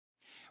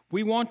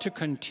We want to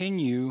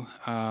continue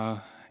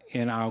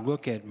in our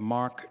look at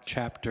Mark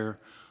chapter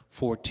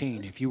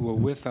 14. If you were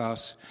with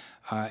us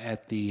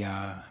at the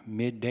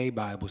midday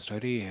Bible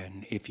study,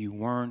 and if you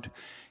weren't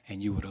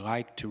and you would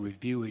like to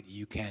review it,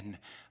 you can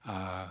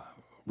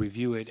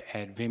review it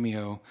at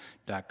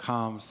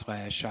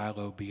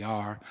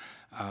vimeo.com/ShilohBR.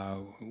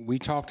 We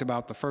talked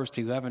about the first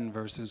 11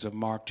 verses of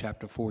Mark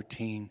chapter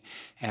 14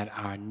 at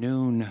our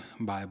noon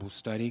Bible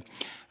study.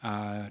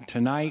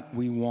 Tonight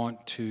we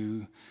want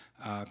to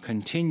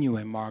continue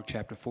in Mark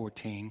chapter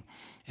 14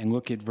 and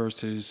look at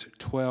verses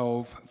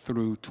 12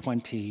 through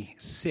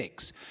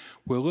 26.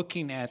 We're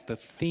looking at the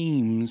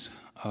themes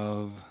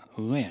of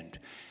Lent.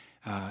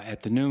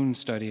 At the noon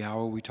study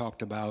hour, we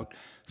talked about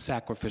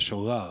sacrificial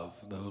love,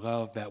 the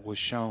love that was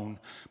shown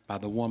by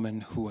the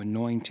woman who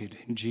anointed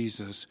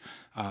Jesus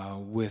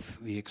with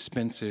the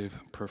expensive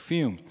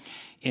perfume.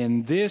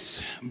 In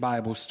this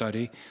Bible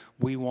study,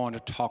 we want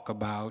to talk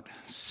about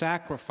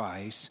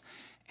sacrifice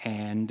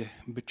and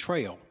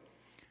betrayal,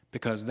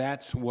 because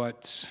that's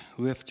what's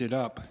lifted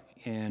up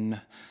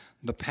in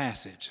the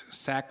passage,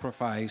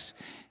 sacrifice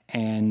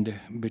and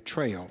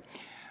betrayal.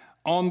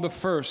 On the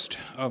first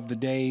of the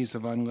days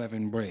of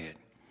unleavened bread,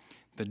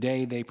 the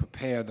day they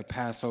prepare the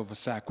Passover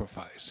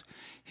sacrifice,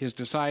 his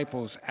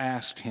disciples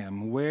asked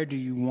him, "Where do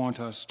you want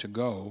us to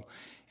go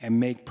and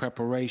make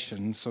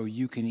preparations so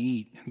you can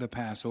eat the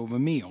Passover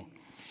meal?"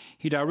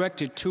 He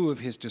directed two of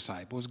his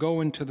disciples,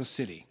 "Go into the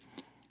city.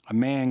 A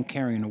man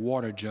carrying a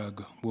water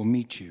jug will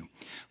meet you.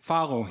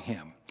 Follow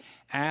him.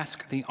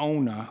 Ask the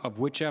owner of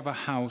whichever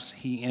house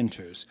he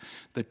enters.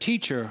 The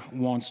teacher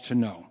wants to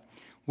know,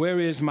 where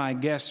is my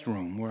guest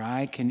room where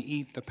I can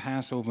eat the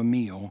Passover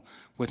meal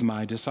with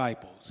my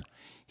disciples?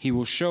 He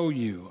will show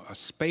you a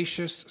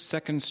spacious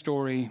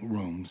second-story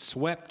room,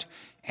 swept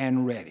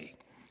and ready.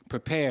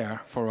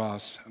 Prepare for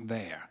us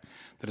there."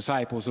 The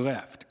disciples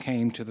left,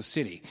 came to the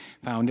city,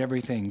 found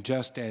everything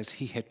just as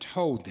he had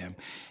told them,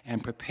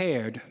 and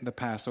prepared the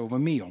Passover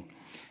meal.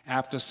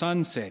 After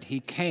sunset, he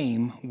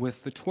came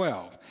with the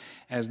 12.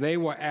 As they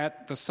were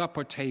at the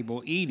supper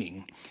table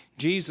eating,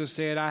 Jesus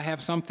said, "I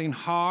have something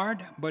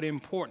hard but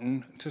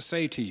important to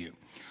say to you.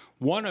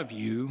 One of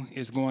you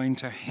is going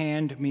to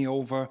hand me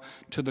over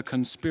to the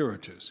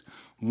conspirators,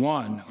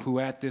 one who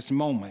at this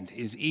moment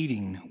is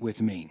eating with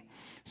me."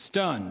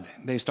 Stunned,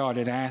 they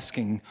started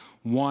asking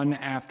one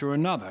after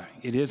another,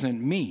 "It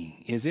isn't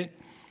me, is it?"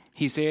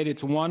 He said,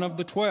 "It's one of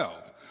the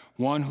 12,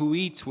 one who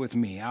eats with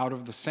me out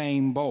of the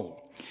same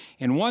bowl."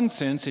 In one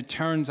sense, it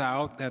turns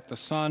out that the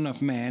Son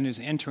of Man is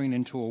entering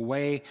into a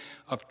way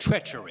of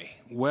treachery,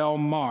 well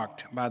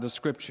marked by the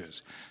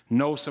Scriptures.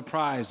 No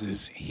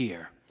surprises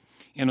here.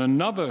 In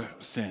another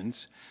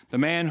sense, the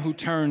man who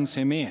turns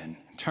him in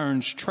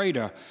turns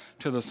traitor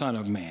to the Son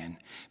of Man.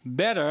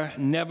 Better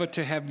never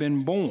to have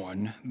been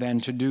born than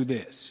to do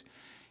this.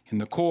 In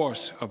the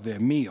course of their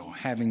meal,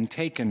 having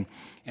taken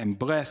and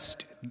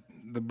blessed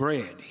the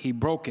bread, he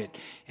broke it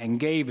and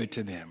gave it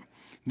to them.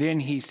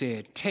 Then he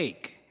said,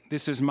 "Take,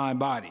 this is my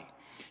body."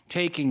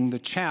 Taking the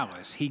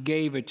chalice, he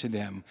gave it to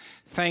them,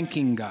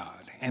 thanking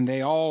God, and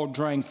they all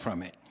drank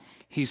from it.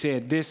 He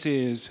said, "This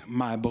is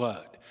my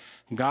blood,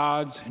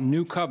 God's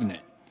new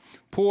covenant,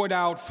 poured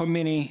out for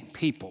many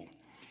people.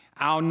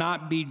 I'll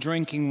not be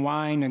drinking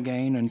wine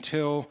again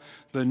until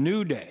the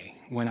new day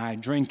when I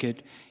drink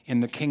it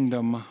in the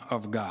kingdom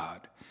of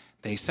God."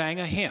 They sang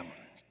a hymn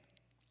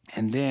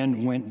and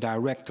then went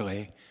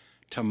directly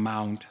to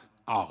Mount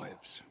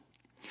Olives.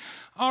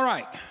 All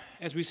right,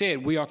 as we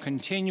said, we are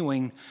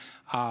continuing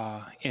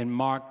in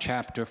Mark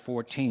chapter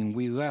 14.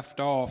 We left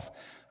off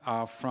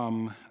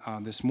from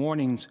this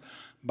morning's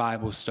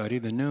Bible study,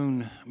 the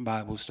noon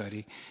Bible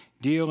study,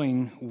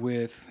 dealing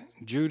with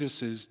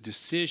Judas's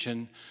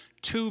decision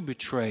to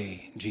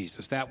betray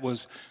Jesus. That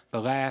was the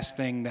last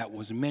thing that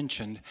was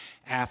mentioned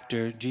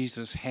after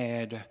Jesus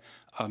had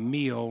a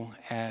meal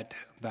at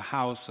the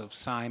house of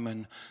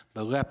Simon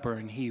the leper,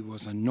 and he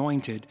was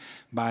anointed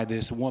by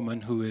this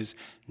woman who is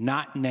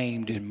not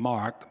named in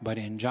Mark, but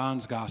in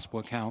John's gospel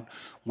account,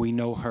 we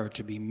know her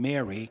to be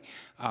Mary,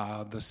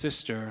 the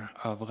sister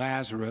of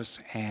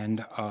Lazarus and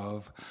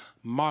of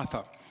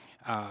Martha.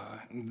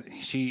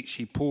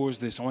 She pours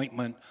this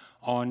ointment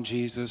on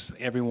Jesus.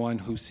 Everyone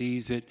who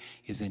sees it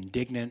is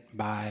indignant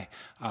by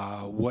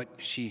what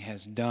she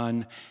has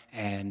done,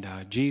 and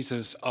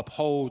Jesus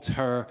upholds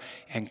her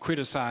and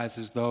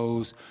criticizes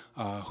those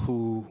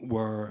who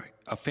were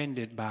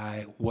offended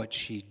by what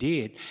she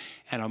did.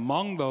 And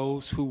among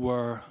those who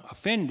were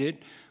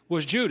offended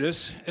was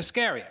Judas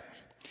Iscariot.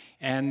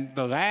 And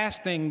the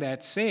last thing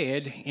that's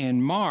said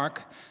in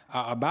Mark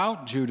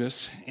about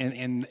Judas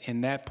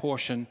in that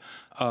portion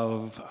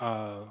of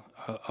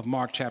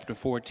Mark chapter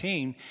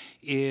 14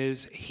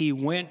 is he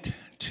went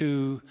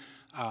to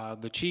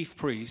the chief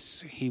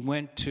priests, he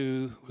went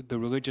to the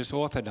religious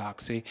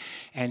orthodoxy,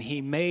 and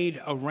he made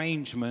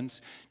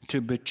arrangements to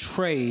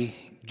betray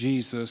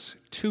Jesus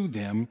to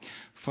them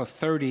for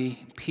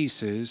 30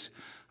 pieces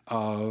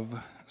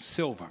of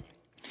silver.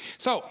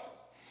 So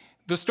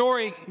the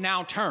story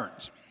now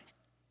turns.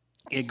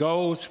 it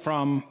goes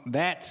from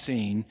that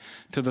scene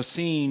to the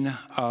scene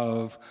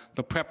of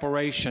the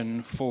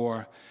preparation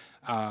for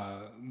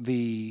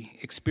the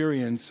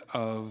experience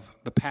of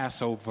the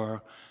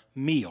Passover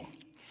meal.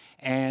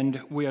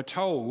 And we are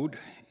told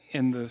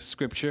in the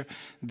scripture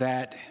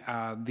that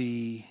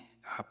the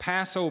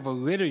Passover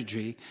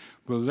liturgy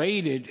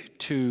related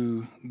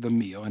to the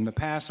meal, and the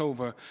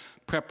Passover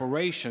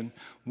preparation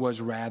was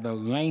rather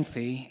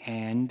lengthy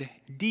and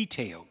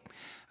detailed.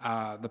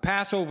 The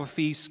Passover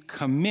feast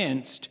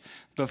commenced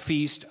the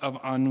Feast of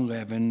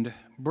Unleavened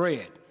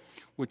Bread,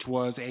 which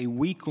was a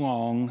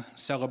week-long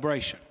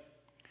celebration.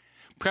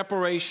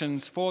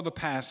 Preparations for the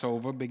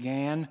Passover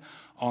began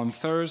on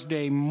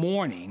Thursday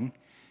morning,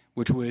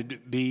 which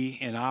would be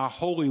in our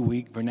Holy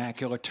Week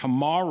vernacular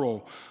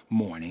tomorrow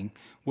morning,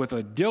 with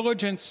a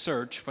diligent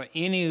search for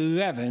any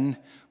leaven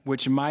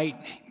which might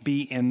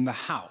be in the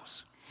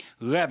house.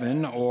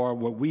 Leaven, or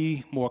what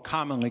we more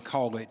commonly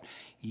call it,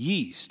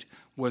 yeast,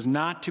 was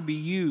not to be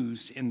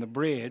used in the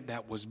bread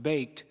that was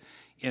baked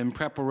in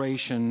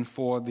preparation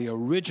for the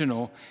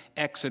original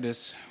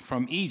exodus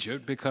from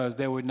Egypt, because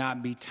there would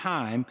not be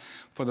time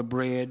for the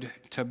bread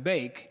to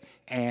bake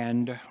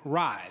and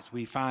rise.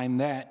 We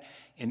find that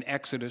in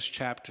Exodus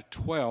chapter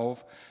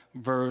 12,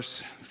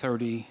 verse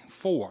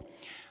 34.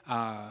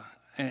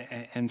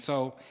 And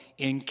so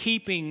in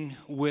keeping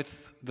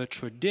with the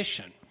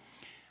tradition,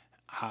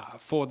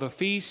 for the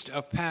Feast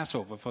of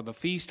Passover, for the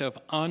Feast of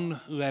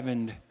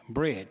Unleavened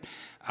Bread,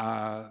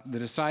 the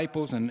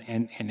disciples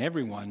and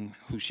everyone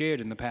who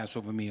shared in the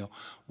Passover meal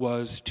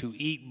was to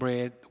eat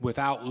bread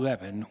without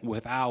leaven,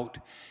 without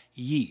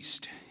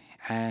yeast.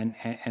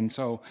 And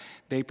so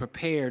they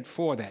prepared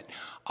for that.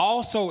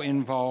 Also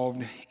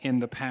involved in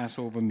the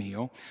Passover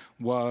meal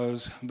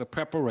was the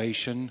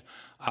preparation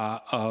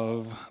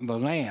of the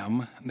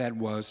lamb that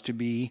was to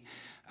be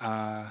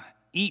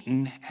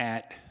eaten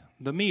at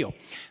the meal.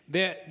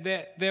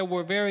 There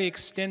were very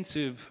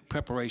extensive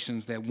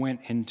preparations that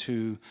went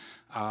into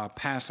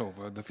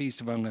Passover, the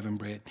Feast of Unleavened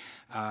Bread.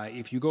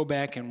 If you go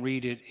back and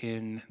read it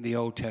in the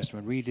Old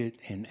Testament, read it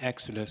in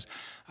Exodus,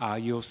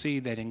 you'll see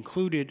that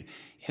included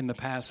in the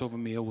Passover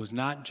meal was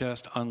not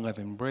just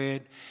unleavened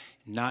bread,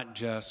 not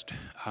just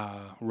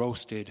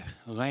roasted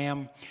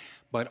lamb,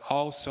 but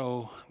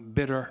also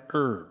bitter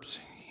herbs.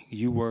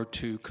 You were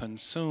to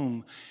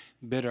consume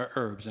bitter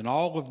herbs, and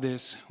all of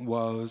this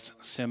was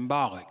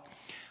symbolic.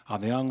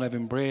 The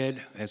unleavened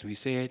bread, as we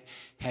said,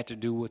 had to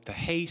do with the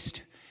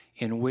haste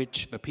in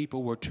which the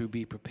people were to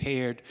be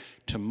prepared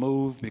to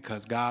move,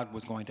 because God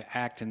was going to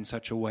act in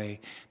such a way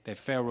that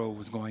Pharaoh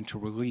was going to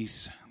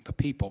release the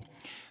people.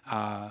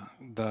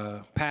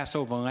 The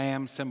Passover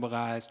lamb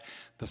symbolized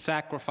the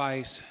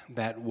sacrifice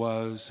that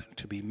was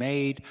to be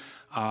made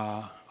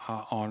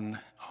on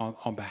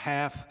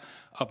behalf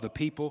of the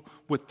people,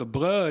 with the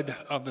blood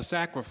of the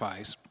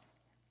sacrifice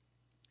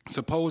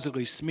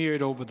supposedly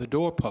smeared over the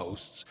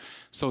doorposts,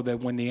 so that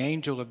when the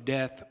angel of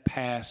death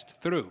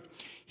passed through,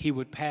 he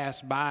would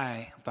pass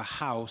by the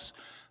house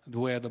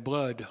where the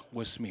blood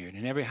was smeared.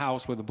 In every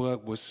house where the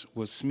blood was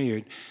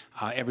smeared,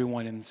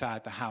 everyone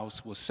inside the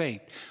house was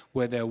saved.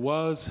 Where there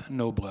was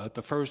no blood,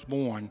 the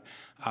firstborn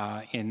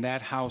in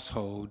that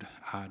household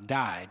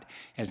died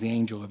as the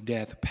angel of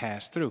death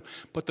passed through.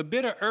 But the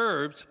bitter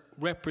herbs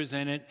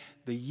represented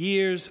the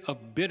years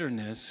of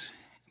bitterness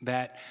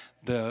that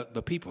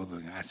the people,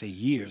 I say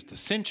years, the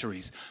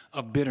centuries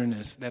of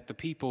bitterness that the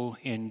people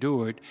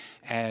endured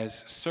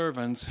as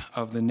servants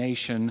of the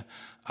nation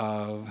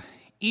of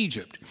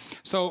Egypt.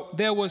 So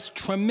there was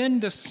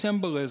tremendous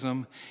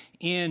symbolism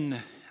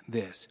in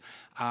this,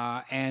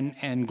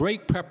 and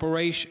great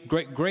preparation,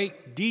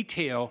 great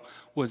detail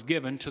was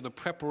given to the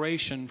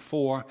preparation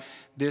for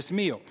this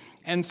meal.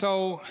 And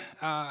so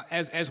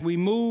as we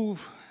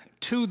move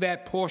to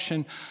that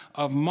portion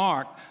of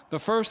Mark, the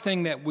first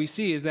thing that we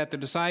see is that the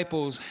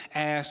disciples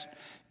asked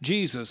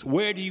Jesus,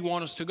 "Where do you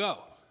want us to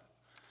go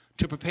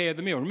to prepare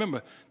the meal?"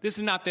 Remember, this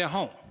is not their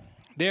home.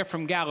 They're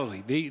from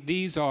Galilee.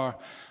 These are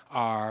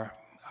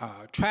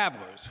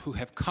travelers who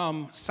have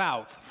come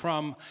south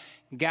from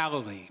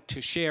Galilee to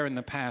share in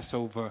the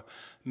Passover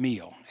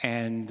meal.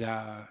 And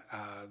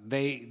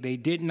they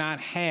did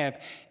not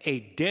have a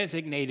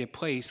designated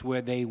place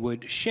where they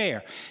would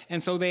share.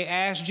 And so they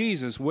asked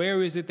Jesus,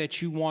 "Where is it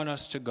that you want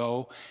us to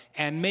go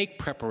and make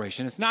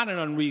preparation?" It's not an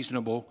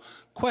unreasonable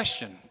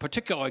question,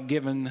 particularly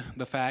given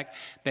the fact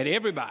that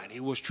everybody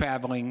was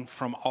traveling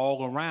from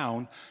all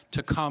around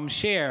to come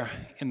share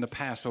in the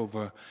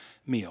Passover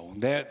meal.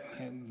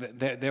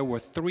 There were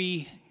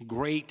three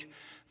great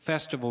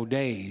festival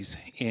days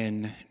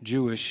in the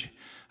Jewish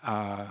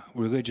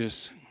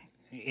religious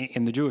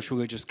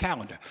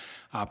calendar.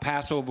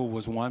 Passover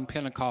was one,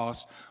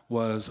 Pentecost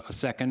was a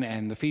second,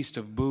 and the Feast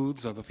of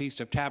Booths, or the Feast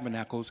of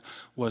Tabernacles,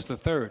 was the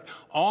third.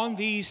 On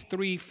these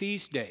three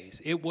feast days,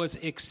 it was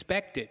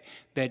expected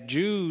that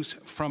Jews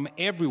from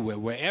everywhere,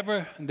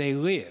 wherever they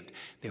lived,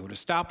 they were to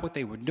stop what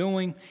they were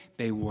doing,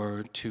 They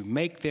were to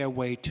make their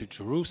way to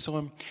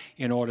Jerusalem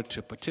in order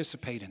to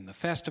participate in the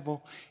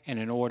festival and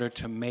in order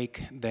to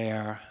make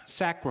their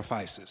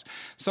sacrifices.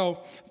 So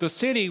the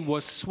city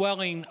was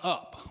swelling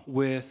up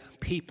with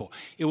people.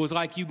 It was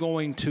like you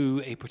going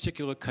to a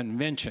particular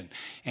convention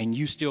and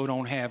you still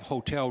don't have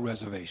hotel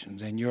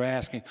reservations, and you're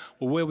asking,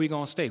 well, where are we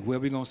going to stay? Where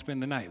are we going to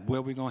spend the night? Where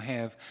are we going to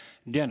have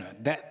dinner?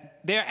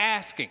 That they're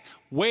asking,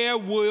 where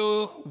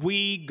will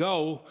we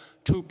go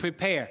to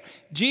prepare?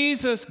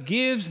 Jesus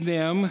gives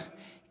them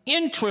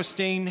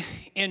interesting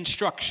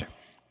instruction.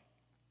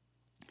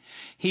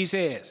 He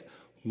says,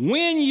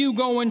 when you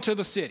go into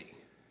the city,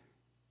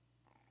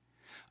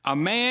 a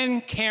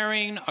man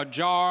carrying a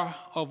jar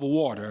of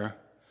water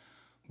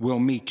will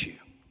meet you.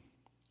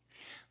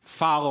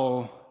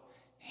 Follow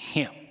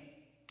him.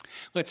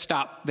 Let's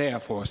stop there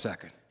for a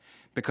second,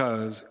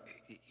 because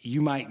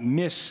you might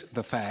miss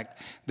the fact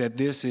that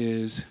this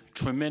is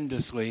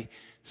tremendously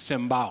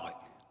symbolic.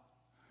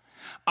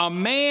 A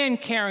man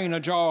carrying a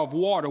jar of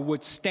water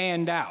would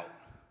stand out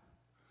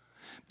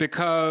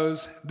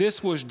because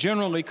this was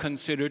generally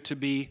considered to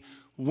be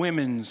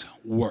women's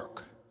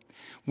work.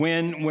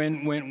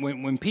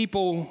 When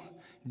people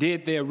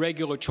did their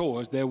regular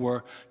chores, there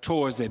were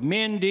chores that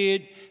men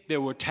did,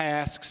 there were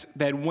tasks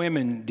that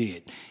women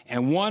did.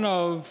 And one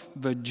of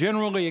the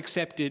generally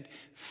accepted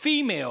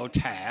female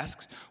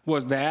tasks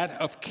was that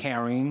of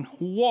carrying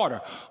water.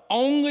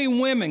 Only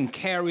women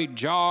carried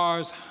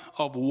jars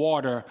of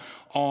water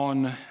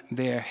on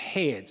their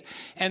heads.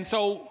 And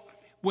so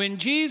when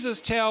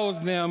Jesus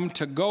tells them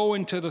to go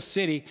into the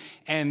city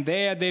and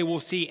there they will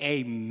see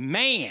a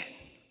man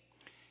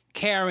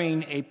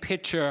carrying a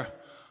pitcher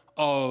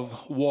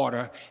of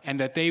water and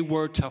that they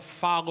were to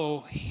follow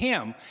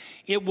him,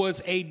 it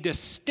was a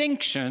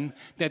distinction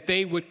that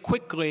they would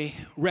quickly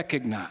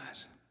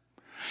recognize.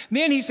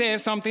 Then he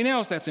says something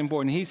else that's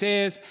important. He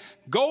says,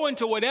 go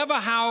into whatever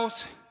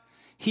house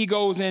he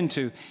goes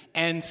into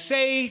and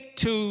say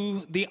to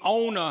the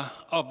owner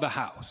of the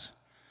house,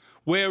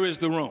 where is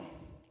the room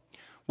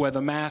where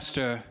the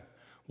master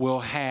will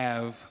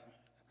have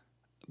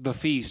the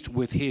feast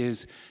with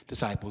his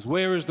disciples?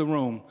 Where is the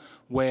room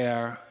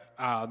where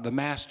the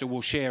master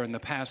will share in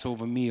the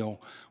Passover meal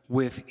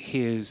with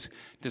his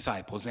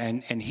disciples?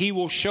 And he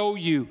will show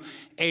you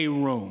a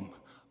room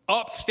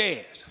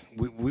upstairs.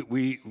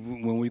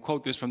 When we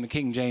quote this from the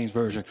King James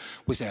Version,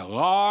 we say a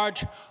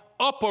large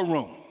upper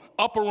room.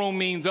 Upper room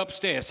means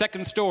upstairs,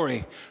 second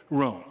story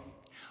room.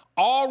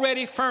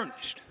 Already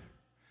furnished.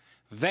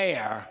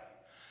 There,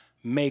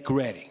 make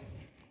ready.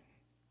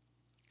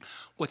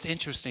 What's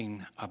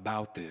interesting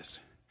about this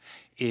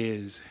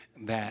is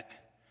that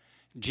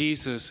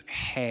Jesus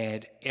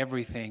had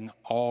everything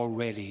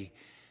already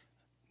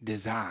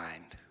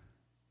designed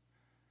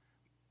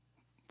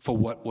for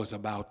what was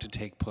about to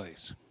take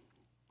place.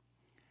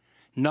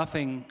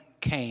 Nothing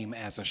came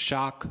as a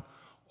shock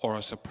or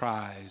a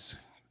surprise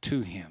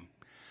to him,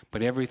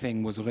 but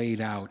everything was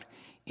laid out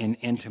in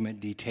intimate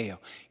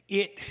detail.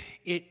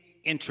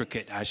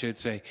 Intricate, I should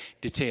say,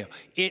 detail.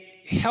 It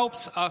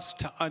helps us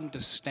to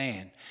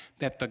understand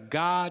that the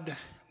God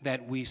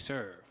that we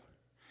serve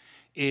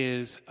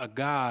is a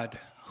God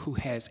who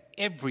has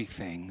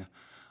everything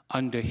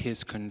under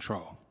his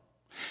control.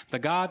 The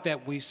God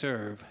that we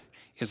serve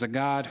is a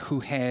God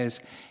who has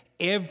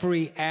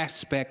every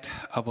aspect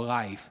of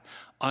life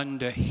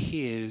under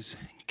his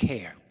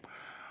care.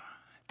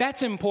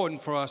 That's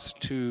important for us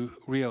to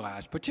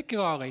realize,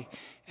 particularly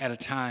at a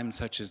time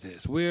such as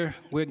this. We're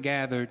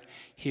gathered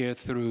here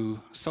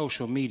through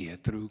social media,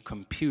 through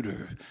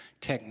computer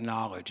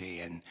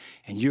technology, and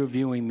you're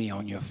viewing me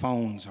on your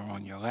phones or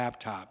on your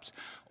laptops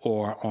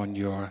or on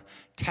your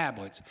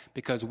tablets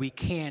because we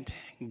can't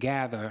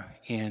gather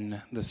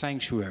in the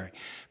sanctuary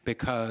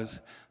because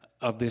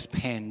of this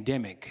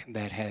pandemic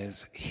that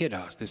has hit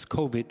us, this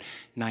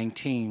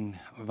COVID-19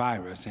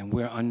 virus, and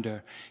we're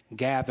under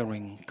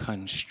gathering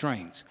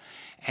constraints.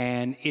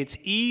 And it's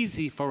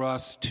easy for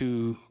us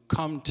to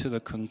come to the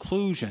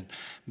conclusion,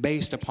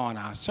 based upon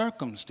our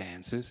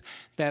circumstances,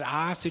 that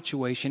our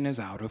situation is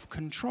out of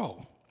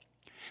control.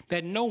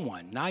 That no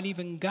one, not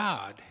even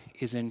God,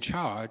 is in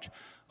charge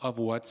of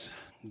what's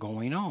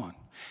going on.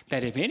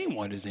 That if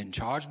anyone is in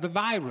charge, the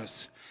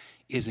virus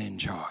is in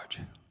charge.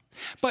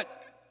 But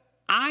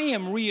I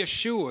am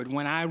reassured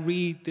when I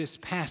read this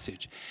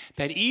passage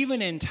that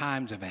even in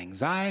times of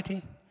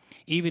anxiety,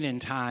 even in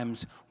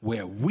times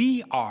where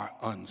we are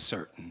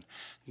uncertain,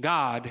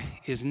 God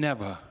is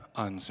never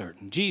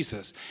uncertain.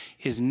 Jesus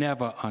is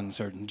never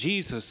uncertain.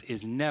 Jesus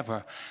is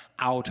never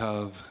out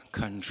of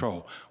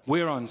control.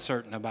 We're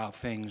uncertain about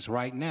things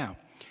right now.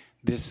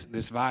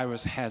 This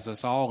virus has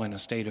us all in a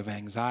state of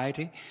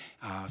anxiety,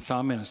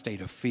 some in a state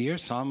of fear,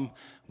 some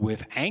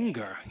with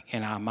anger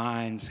in our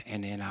minds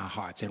and in our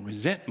hearts, and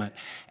resentment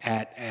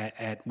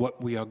at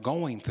what we are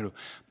going through.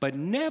 But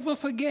never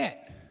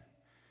forget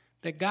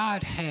that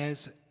God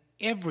has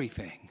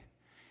everything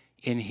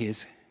in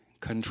his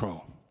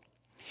control.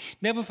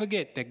 Never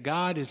forget that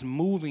God is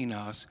moving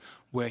us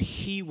where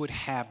he would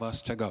have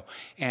us to go.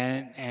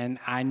 And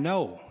I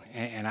know,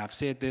 and I've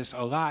said this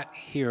a lot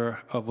here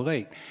of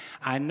late,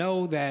 I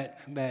know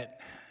that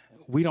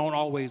we don't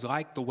always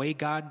like the way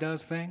God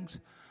does things,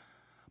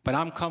 but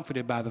I'm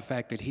comforted by the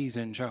fact that he's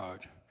in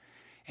charge.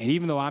 And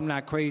even though I'm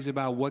not crazy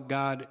about what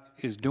God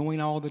is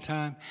doing all the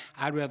time,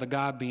 I'd rather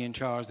God be in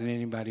charge than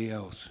anybody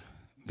else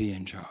be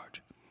in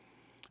charge.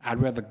 I'd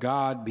rather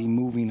God be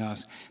moving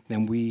us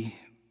than we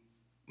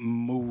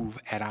move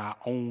at our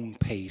own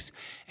pace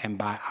and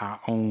by our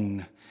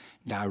own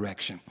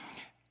direction.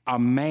 A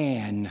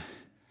man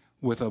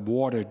with a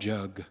water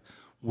jug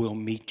will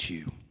meet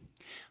you.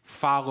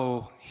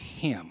 Follow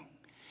him.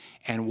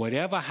 And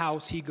whatever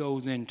house he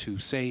goes into,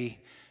 say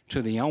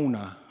to the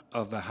owner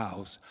of the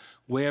house,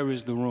 where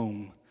is the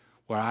room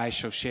where I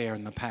shall share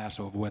in the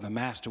Passover, where the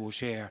master will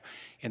share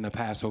in the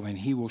Passover, and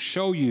he will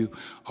show you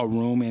a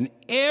room, and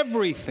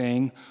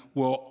everything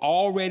will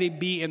already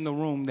be in the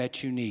room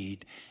that you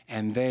need,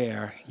 and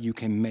there you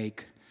can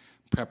make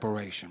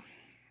preparation.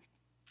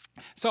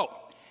 So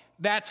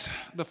that's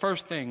the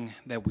first thing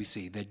that we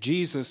see, that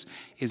Jesus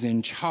is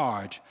in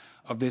charge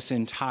of this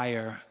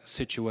entire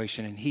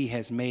situation, and he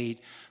has made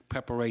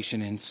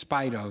preparation in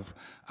spite of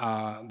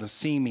the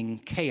seeming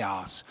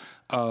chaos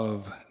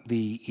of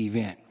the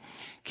event.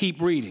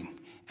 Keep reading.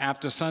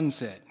 After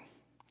sunset,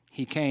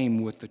 he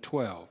came with the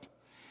 12.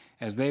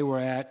 As they were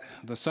at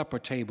the supper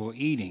table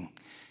eating,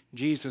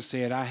 Jesus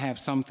said, I have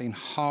something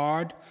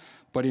hard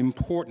but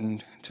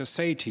important to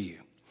say to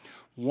you.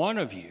 One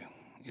of you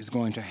is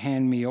going to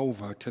hand me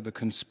over to the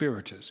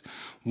conspirators,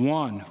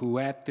 one who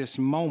at this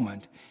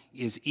moment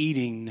is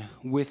eating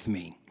with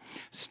me.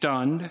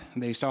 Stunned,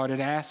 they started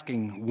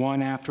asking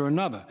one after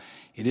another,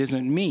 it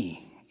isn't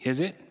me,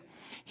 is it?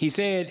 He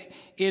said,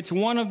 it's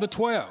one of the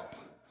 12,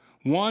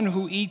 one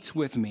who eats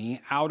with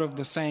me out of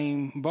the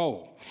same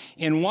bowl.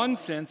 In one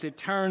sense, it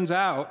turns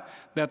out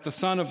that the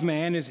Son of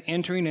Man is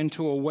entering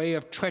into a way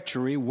of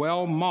treachery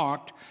well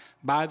marked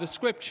by the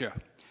Scripture.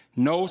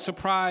 No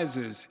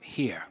surprises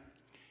here.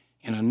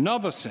 In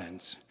another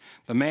sense,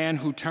 the man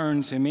who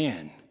turns him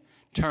in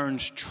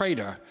turns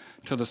traitor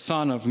to the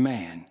Son of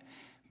Man.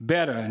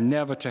 Better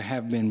never to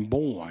have been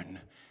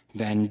born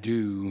than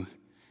do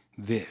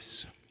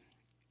this.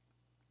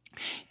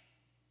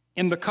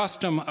 In the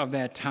custom of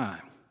that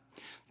time,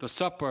 the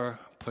supper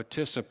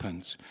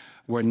participants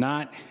were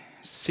not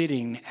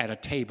sitting at a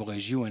table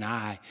as you and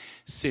I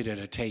sit at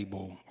a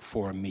table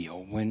for a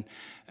meal.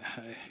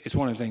 It's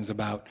one of the things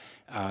about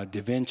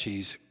Da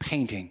Vinci's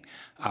painting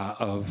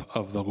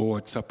of the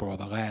Lord's Supper or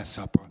the Last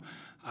Supper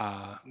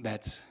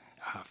that's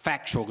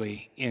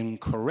factually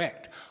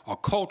incorrect or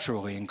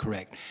culturally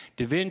incorrect.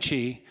 Da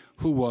Vinci,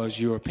 who was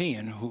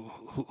European,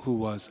 who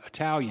was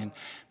Italian,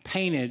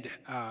 painted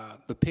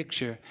the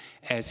picture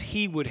as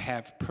he would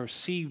have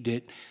perceived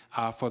it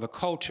for the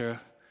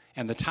culture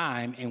and the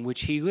time in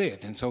which he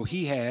lived. And so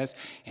he has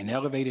an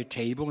elevated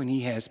table, and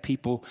he has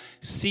people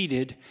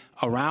seated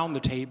around the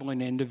table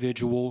in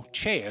individual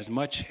chairs,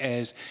 much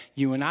as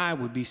you and I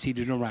would be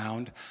seated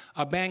around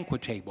a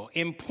banquet table.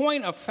 In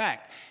point of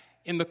fact,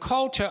 in the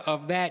culture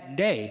of that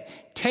day,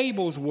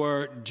 tables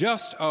were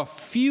just a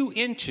few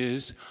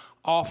inches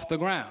off the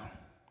ground.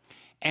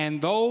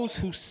 And those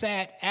who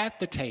sat at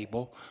the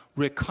table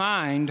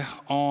reclined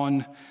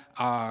on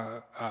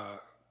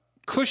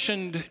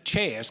cushioned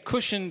chairs,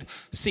 cushioned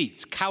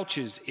seats,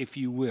 couches, if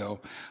you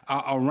will,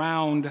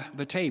 around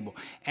the table.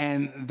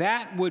 And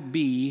that would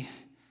be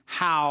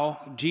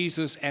how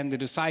Jesus and the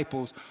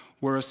disciples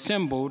were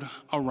assembled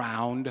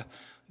around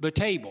the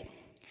table.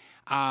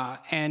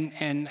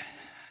 And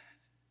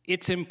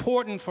it's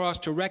important for us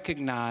to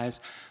recognize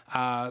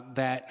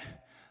that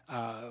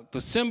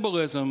the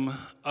symbolism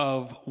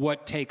of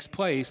what takes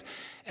place,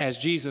 as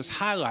Jesus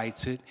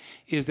highlights it,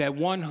 is that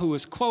one who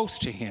is close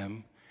to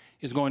him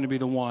is going to be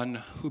the one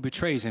who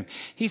betrays him.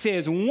 He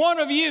says, one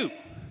of you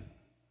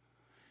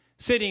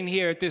sitting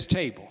here at this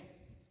table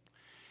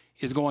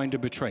is going to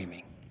betray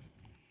me.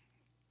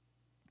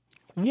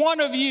 One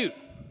of you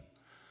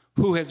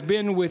who has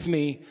been with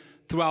me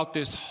throughout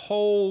this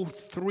whole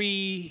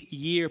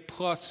 3-year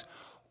plus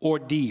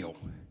ordeal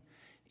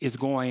is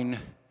going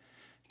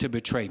to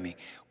betray me.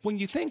 When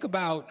you think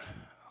about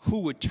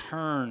who would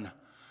turn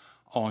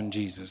on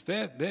Jesus,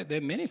 there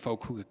are many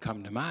folk who could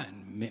come to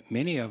mind.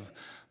 Many of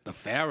the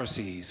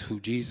Pharisees who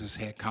Jesus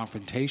had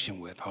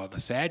confrontation with, or the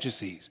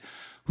Sadducees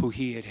who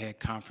he had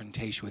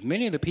confrontation with.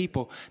 Many of the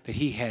people that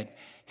he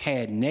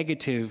had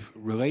negative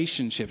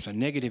relationships or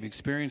negative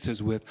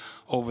experiences with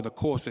over the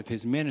course of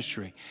his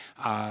ministry,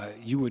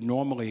 you would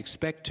normally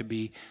expect to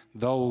be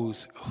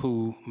those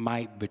who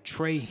might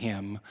betray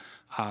him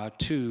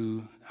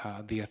to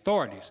the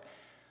authorities.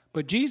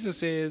 But Jesus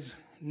says,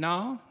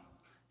 no,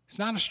 it's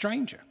not a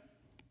stranger.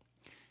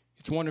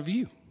 It's one of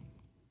you.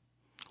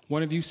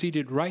 One of you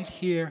seated right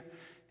here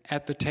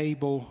at the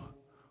table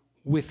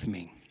with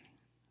me.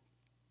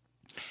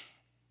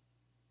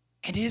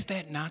 And is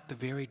that not the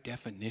very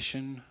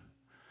definition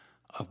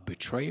of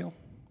betrayal?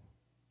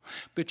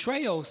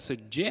 Betrayal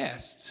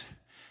suggests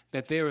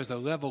that there is a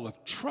level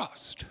of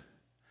trust,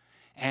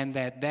 and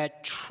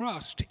that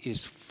trust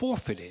is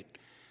forfeited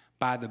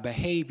by the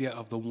behavior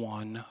of the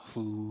one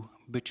who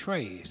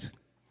betrays.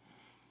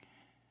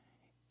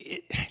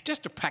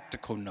 Just a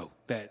practical note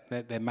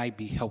that might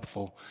be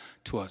helpful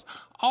to us.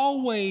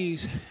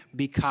 Always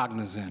be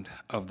cognizant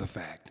of the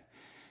fact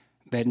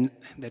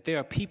that there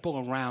are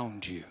people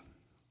around you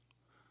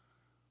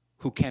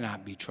who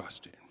cannot be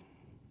trusted.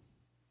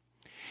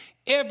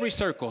 Every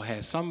circle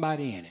has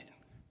somebody in it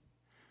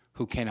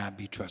who cannot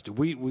be trusted.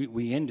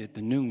 We ended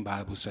the noon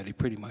Bible study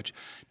pretty much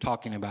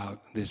talking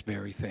about this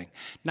very thing.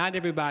 Not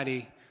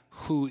everybody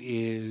who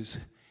is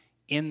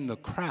in the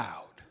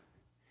crowd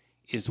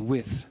is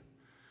with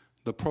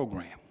the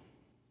program.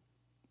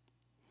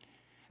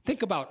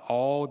 Think about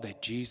all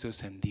that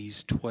Jesus and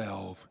these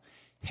 12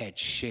 had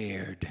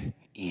shared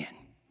in.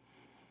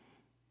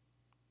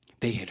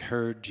 They had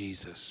heard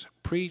Jesus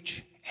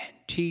preach and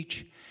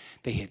teach.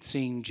 They had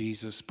seen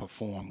Jesus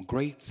perform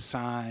great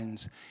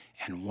signs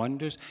and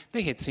wonders.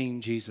 They had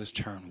seen Jesus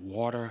turn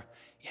water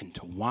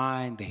into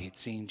wine. They had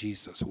seen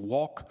Jesus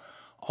walk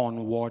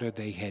on water.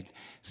 They had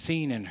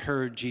seen and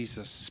heard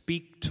Jesus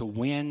speak to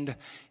wind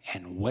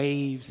and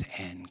waves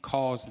and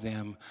cause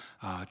them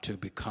to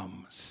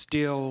become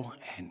still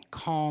and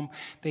calm.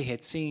 They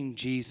had seen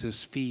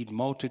Jesus feed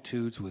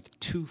multitudes with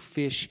 2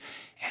 fish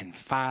and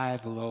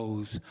 5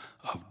 loaves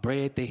of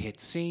bread. They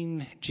had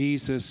seen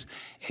Jesus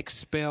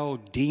expel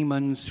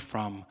demons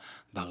from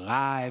the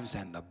lives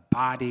and the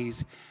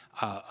bodies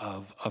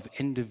of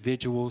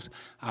individuals.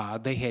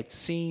 They had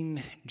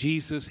seen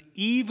Jesus,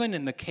 even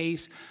in the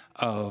case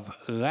of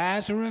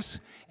Lazarus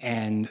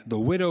and the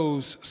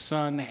widow's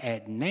son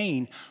at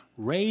Nain,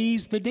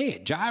 raise the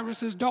dead.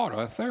 Jairus' daughter,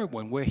 a third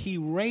one, where he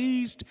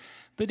raised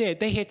the dead.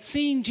 They had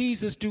seen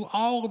Jesus do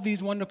all of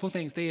these wonderful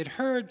things. They had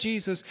heard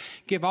Jesus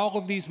give all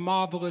of these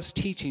marvelous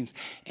teachings.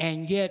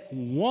 And yet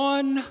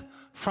one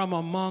from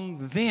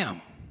among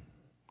them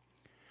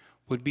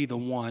would be the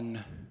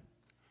one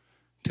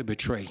to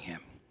betray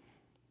him.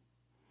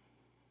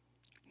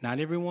 Not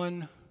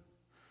everyone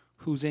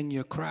who's in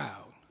your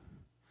crowd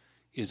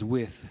is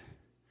with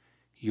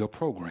your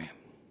program.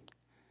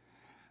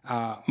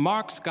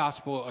 Mark's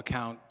gospel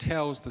account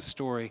tells the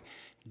story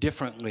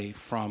differently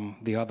from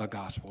the other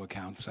gospel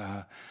accounts.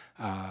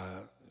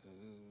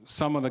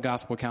 Some of the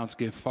gospel accounts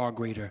give far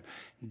greater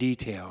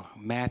detail.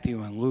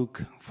 Matthew and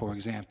Luke, for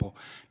example,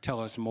 tell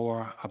us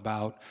more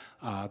about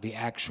the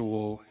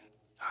actual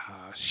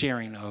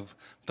sharing of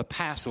the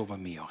Passover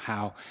meal,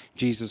 how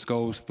Jesus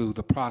goes through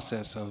the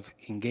process of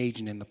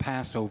engaging in the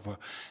Passover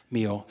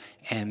meal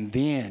and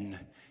then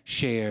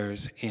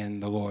shares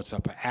in the Lord's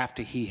Supper.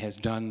 After he has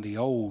done the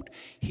old,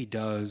 he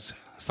does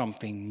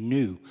something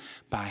new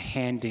by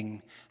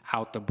handing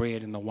out the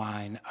bread and the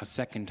wine a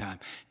second time.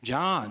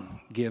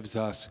 John gives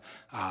us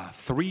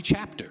 3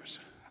 chapters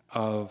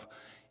of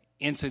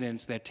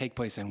incidents that take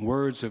place and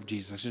words of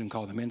Jesus, I shouldn't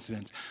call them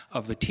incidents,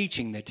 of the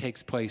teaching that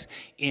takes place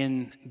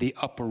in the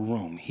upper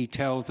room. He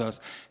tells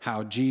us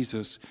how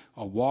Jesus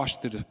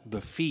washed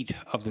the feet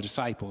of the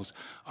disciples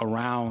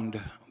around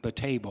the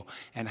table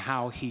and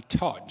how he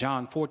taught.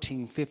 John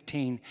 14,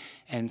 15,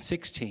 and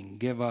 16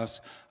 give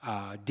us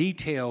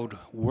detailed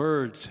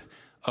words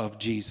of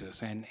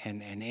Jesus. And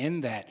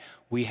in that,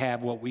 we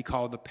have what we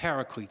call the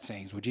Paraclete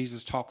sayings, where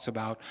Jesus talks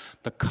about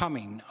the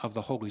coming of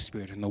the Holy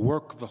Spirit and the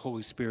work of the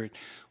Holy Spirit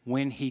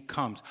when he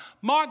comes.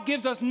 Mark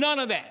gives us none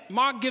of that.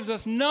 Mark gives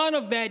us none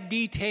of that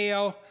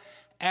detail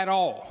at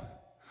all.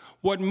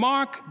 What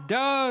Mark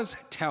does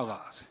tell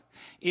us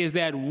is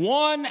that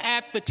one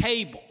at the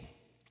table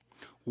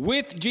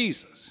with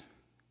Jesus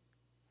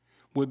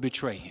would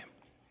betray him.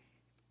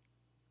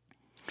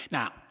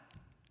 Now,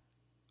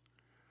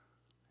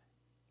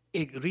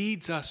 it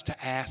leads us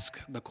to ask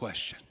the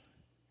question,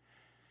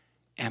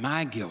 am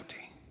I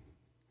guilty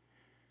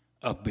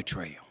of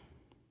betrayal?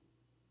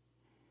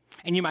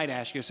 And you might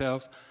ask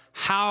yourselves,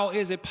 how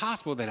is it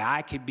possible that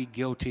I could be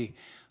guilty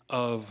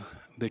of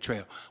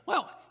betrayal?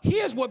 Well,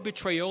 here's what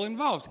betrayal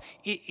involves.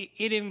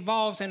 It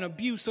involves an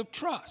abuse of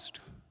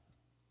trust.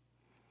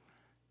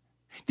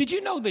 Did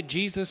you know that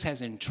Jesus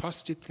has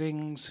entrusted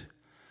things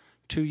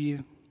to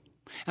you?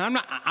 And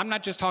I'm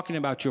not just talking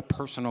about your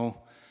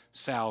personal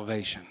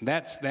salvation.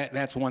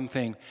 That's one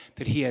thing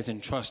that he has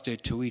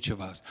entrusted to each of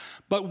us.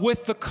 But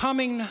with the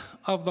coming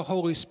of the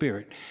Holy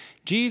Spirit,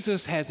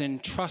 Jesus has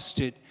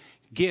entrusted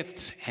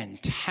gifts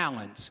and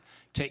talents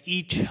to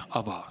each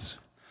of us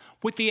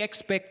with the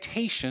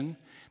expectation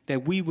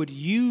that we would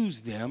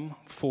use them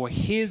for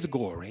his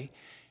glory,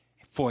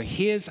 for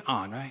his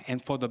honor,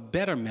 and for the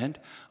betterment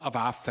of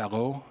our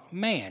fellow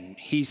man.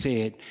 He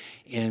said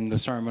in the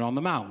Sermon on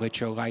the Mount, let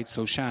your light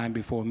so shine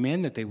before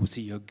men that they will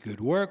see your good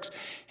works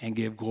and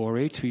give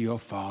glory to your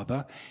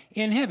Father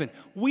in heaven.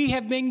 We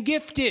have been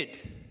gifted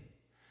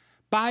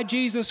by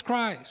Jesus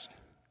Christ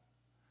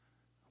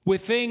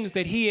with things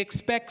that he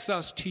expects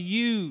us to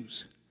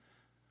use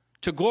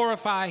to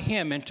glorify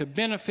him and to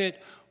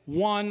benefit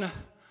one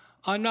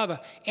another.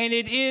 And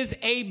it is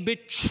a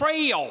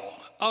betrayal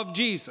of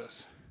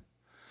Jesus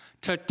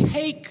to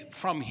take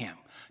from him,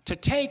 to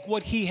take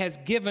what he has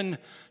given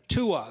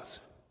to us,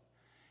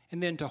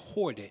 and then to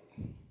hoard it,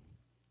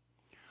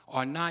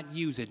 or not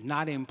use it,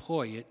 not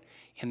employ it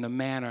in the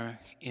manner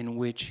in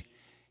which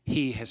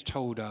he has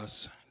told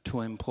us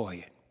to employ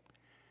it.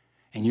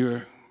 And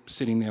you're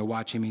sitting there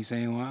watching me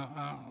saying, well,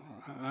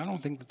 I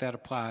don't think that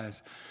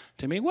applies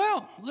to me.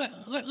 Well,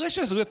 let's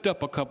just lift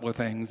up a couple of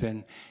things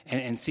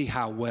and see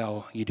how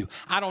well you do.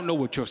 I don't know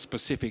what your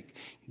specific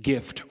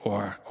gift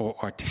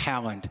or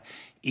talent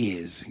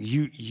is.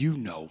 You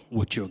know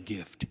what your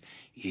gift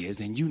is,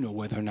 and you know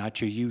whether or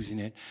not you're using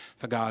it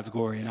for God's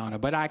glory and honor.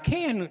 But I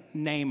can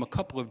name a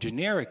couple of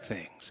generic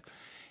things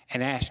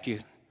and ask you,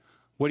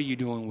 what are you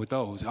doing with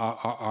those?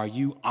 Are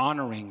you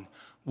honoring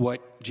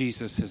what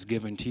Jesus has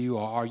given to you,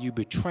 or are you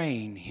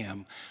betraying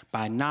him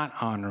by not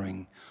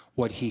honoring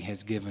what he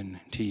has given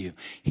to you?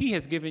 He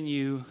has given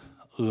you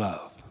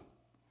love.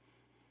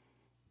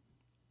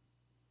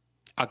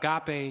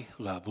 Agape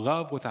love.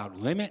 Love without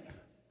limit.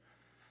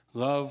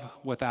 Love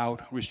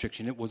without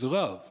restriction. It was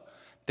love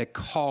that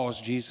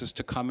caused Jesus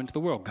to come into the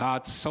world.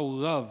 God so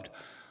loved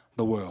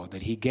the world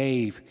that he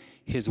gave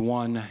his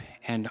one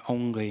and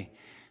only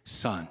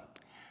Son.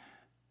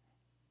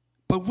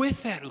 But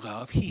with that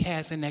love, he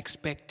has an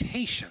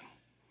expectation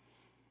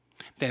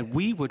that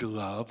we would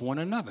love one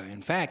another.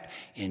 In fact,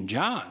 in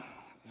John,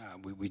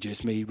 we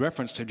just made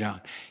reference to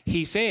John,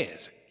 he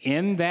says,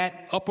 in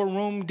that upper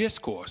room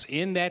discourse,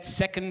 in that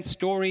second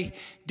story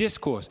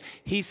discourse,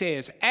 he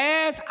says,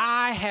 as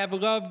I have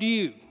loved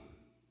you,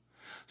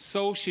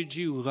 so should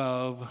you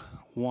love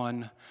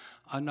one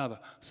another.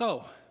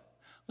 So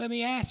let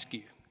me ask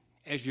you,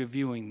 as you're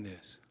viewing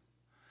this,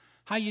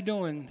 how you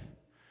doing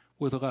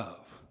with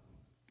love?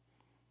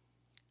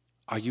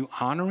 Are you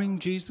honoring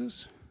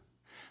Jesus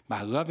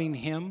by loving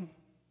him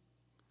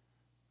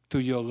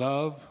through your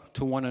love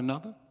to one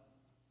another?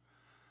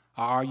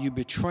 Or are you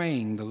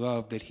betraying the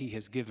love that he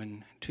has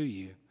given to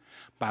you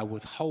by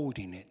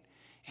withholding it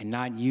and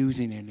not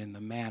using it in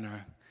the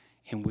manner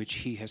in which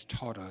he has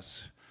taught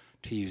us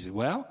to use it?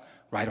 Well,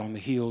 right on the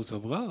heels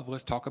of love,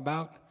 let's talk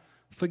about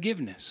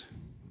forgiveness.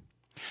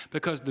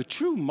 Because the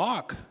true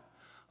mark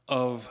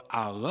of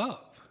our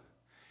love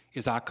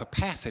is our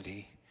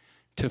capacity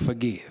to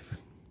forgive.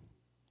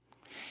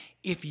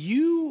 If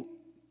you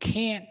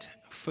can't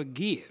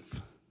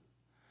forgive,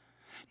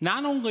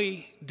 not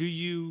only do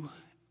you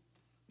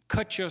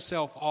cut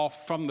yourself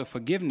off from the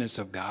forgiveness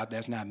of God,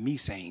 that's not me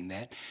saying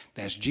that,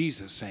 that's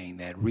Jesus saying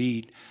that.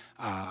 Read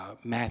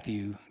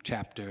Matthew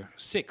chapter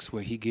 6,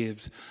 where he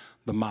gives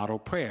the model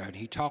prayer, and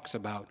he talks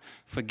about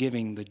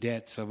forgiving the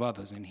debts of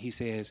others. And he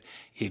says,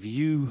 if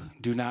you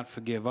do not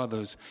forgive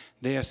others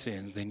their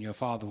sins, then your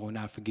Father will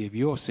not forgive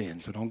your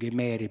sins. So don't get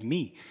mad at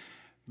me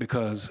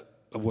because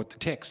of what the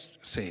text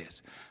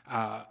says.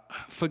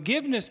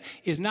 Forgiveness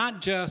is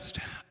not just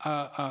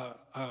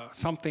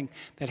something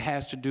that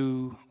has to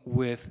do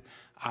with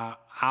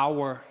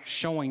our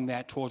showing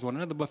that towards one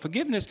another, but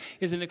forgiveness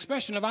is an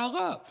expression of our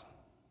love.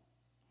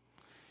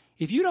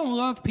 If you don't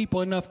love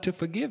people enough to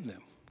forgive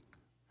them,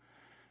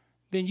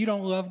 then you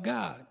don't love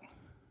God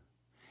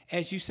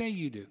as you say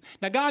you do.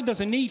 Now, God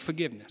doesn't need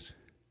forgiveness,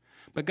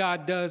 but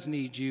God does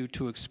need you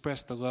to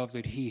express the love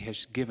that he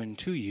has given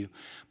to you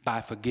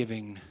by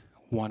forgiving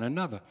one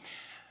another.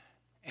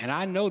 And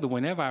I know that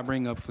whenever I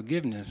bring up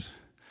forgiveness,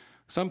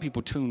 some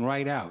people tune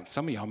right out.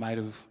 Some of y'all might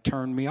have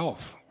turned me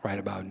off right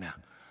about now.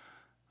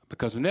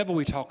 Because whenever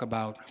we talk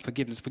about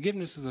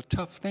forgiveness is a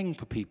tough thing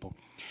for people.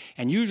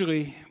 And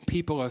usually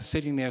people are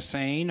sitting there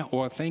saying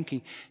or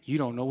thinking, you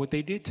don't know what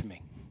they did to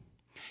me.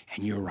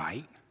 And you're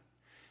right.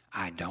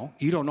 I don't.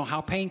 You don't know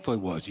how painful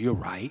it was. You're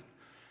right.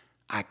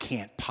 I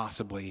can't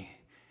possibly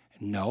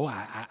know.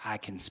 I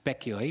can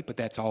speculate, but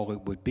that's all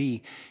it would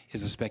be,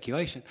 is a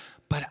speculation.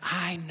 But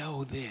I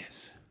know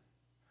this.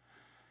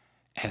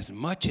 As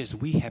much as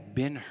we have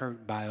been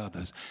hurt by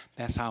others,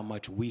 that's how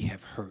much we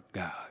have hurt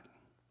God.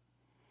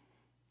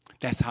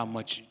 That's how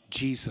much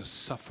Jesus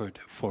suffered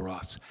for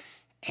us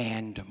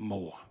and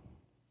more.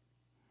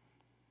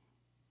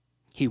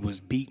 He was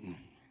beaten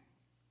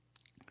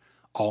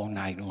all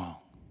night long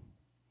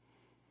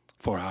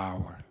for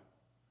our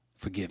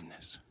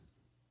forgiveness.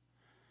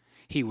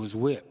 He was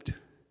whipped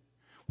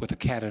with a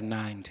cat of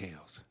nine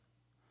tails.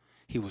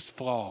 He was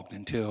flogged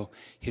until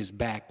his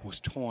back was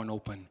torn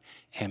open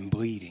and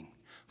bleeding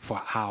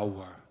for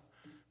our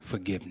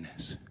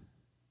forgiveness.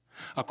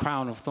 A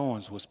crown of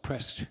thorns was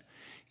pressed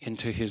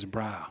into his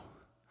brow,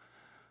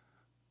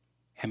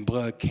 and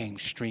blood came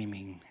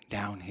streaming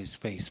down his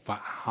face for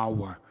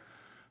our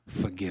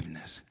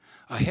forgiveness.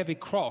 A heavy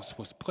cross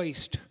was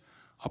placed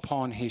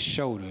upon his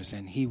shoulders,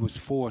 and he was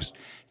forced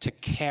to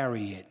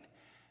carry it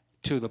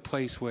to the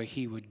place where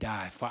he would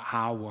die for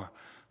our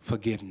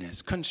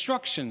forgiveness.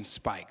 Construction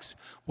spikes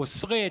were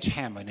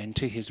sledgehammered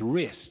into his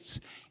wrists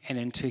and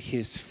into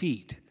his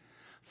feet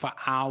for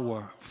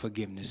our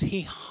forgiveness.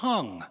 He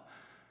hung,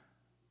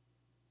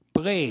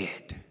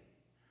 bled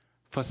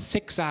for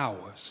 6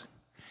 hours,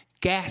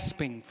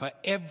 gasping for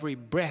every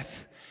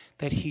breath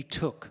that he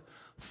took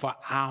for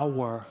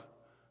our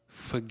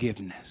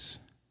forgiveness.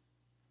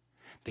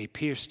 They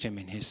pierced him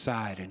in his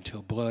side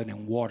until blood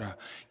and water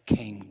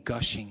came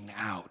gushing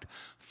out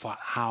for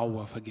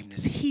our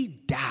forgiveness. He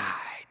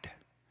died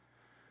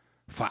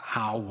for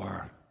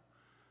our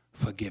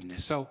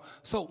forgiveness. So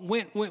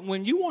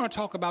when you want to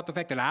talk about the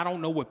fact that I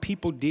don't know what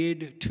people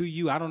did to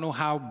you, I don't know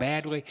how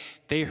badly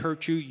they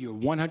hurt you, you're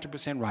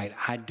 100% right.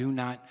 I do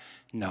not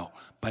know.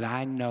 But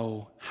I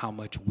know how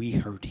much we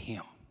hurt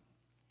him.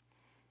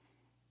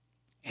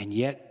 And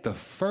yet the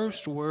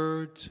first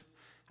words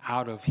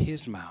out of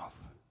his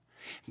mouth,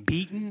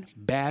 beaten,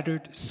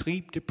 battered,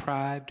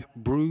 sleep-deprived,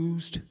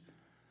 bruised,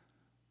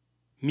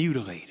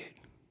 mutilated,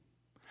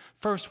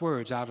 first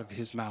words out of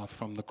his mouth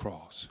from the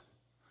cross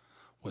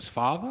was,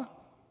 Father,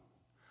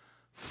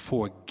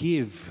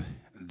 forgive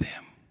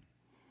them,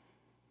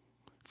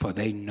 for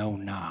they know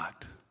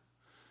not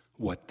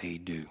what they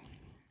do.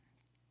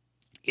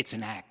 It's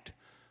an act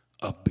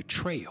of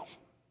betrayal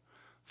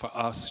for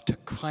us to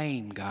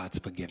claim God's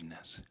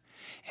forgiveness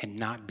and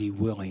not be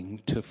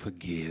willing to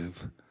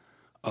forgive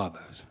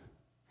others.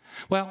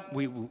 Well,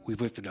 we've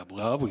lifted up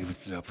love, we've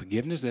lifted up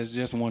forgiveness. There's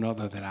just one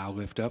other that I'll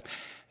lift up,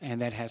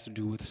 and that has to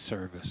do with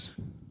service.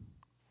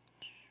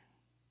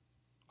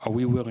 Are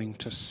we willing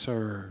to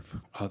serve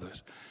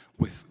others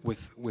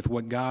with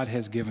what God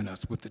has given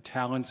us, with the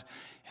talents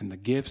and the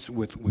gifts,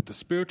 with the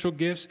spiritual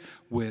gifts,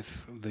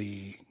 with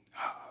the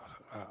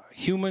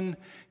human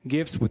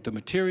gifts, with the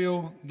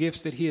material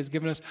gifts that he has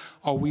given us?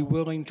 Are we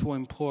willing to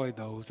employ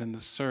those in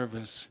the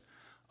service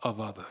of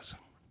others?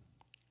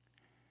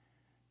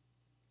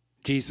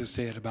 Jesus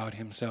said about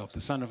himself,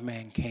 the Son of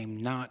Man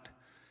came not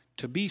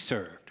to be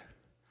served,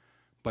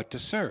 but to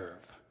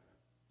serve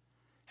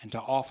and to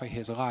offer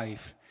his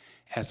life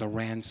as a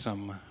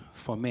ransom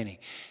for many.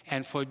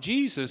 And for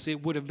Jesus,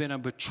 it would have been a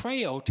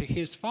betrayal to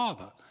his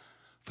Father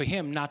for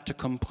him not to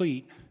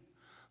complete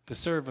the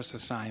service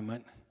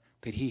assignment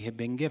that he had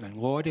been given.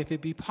 Lord, if it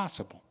be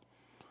possible,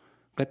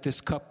 let this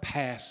cup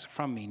pass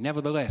from me.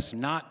 Nevertheless,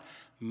 not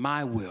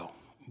my will,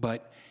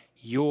 but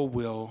your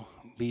will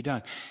be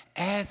done.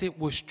 As it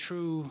was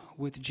true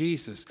with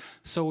Jesus,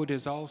 so it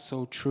is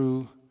also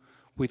true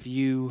with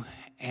you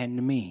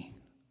and me.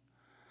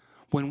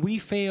 When we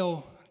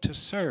fail to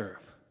serve,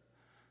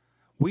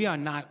 we are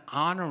not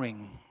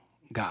honoring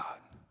God,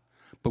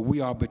 but we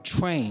are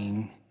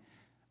betraying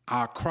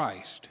our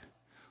Christ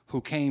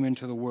who came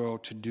into the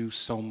world to do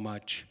so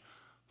much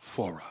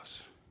for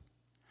us.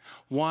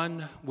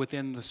 One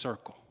within the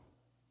circle,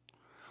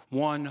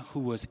 one who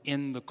was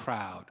in the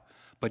crowd,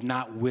 but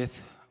not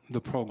with the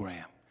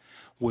program,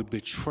 would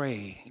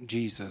betray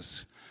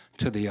Jesus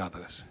to the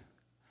others.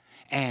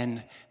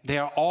 And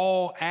they're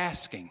all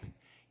asking,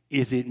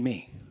 is it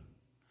me?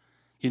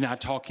 You're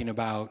not talking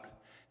about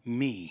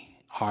me,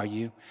 are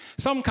you?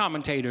 Some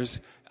commentators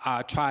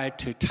tried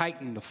to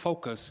tighten the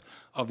focus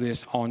of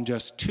this on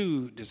just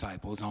two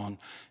disciples, on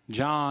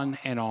John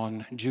and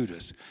on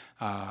Judas.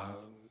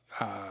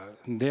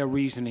 Their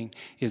reasoning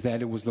is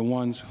that it was the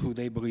ones who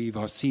they believe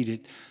are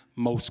seated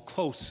most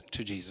close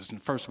to Jesus.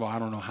 And first of all, I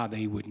don't know how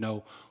they would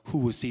know who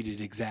was seated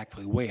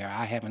exactly where.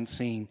 I haven't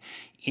seen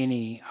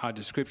any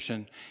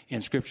description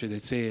in Scripture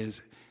that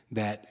says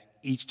that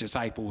each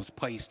disciple was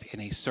placed in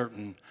a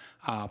certain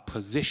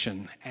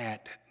position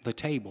at the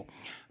table.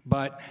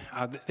 But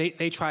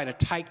they try to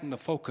tighten the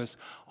focus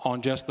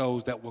on just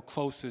those that were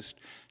closest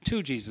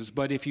to Jesus.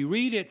 But if you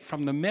read it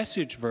from the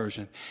Message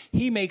version,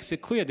 he makes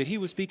it clear that he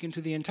was speaking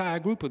to the entire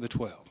group of the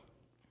 12.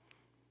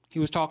 He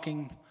was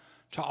talking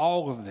to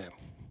all of them.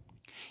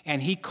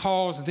 And he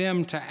calls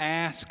them to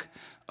ask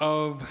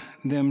of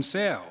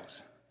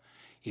themselves,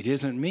 it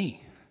isn't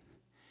me,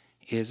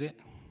 is it?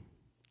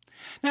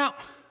 Now,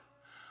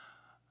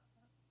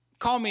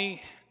 call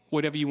me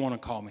whatever you want to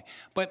call me,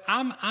 but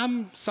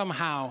I'm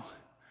somehow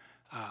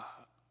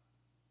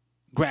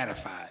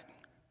gratified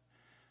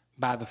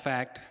by the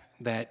fact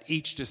that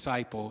each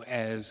disciple,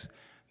 as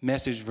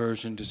Message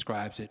version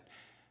describes it,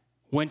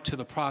 went through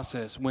the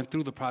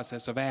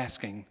process of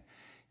asking,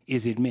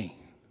 is it me?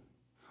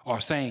 Or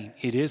saying,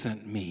 it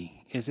isn't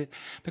me, is it?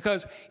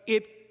 Because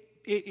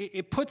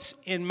it puts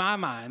in my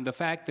mind the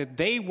fact that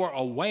they were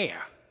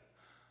aware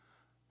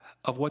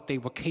of what they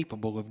were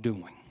capable of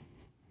doing.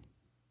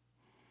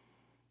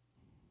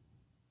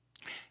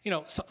 You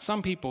know,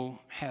 some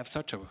people have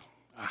such a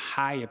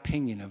high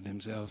opinion of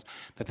themselves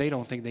that they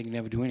don't think they can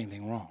ever do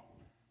anything wrong.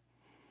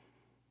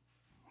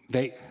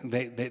 They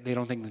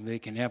don't think that they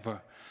can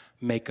ever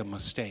make a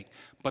mistake.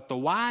 But the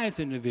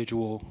wise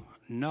individual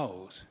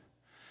knows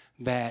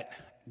that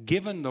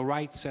given the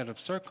right set of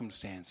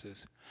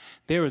circumstances,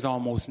 there is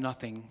almost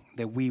nothing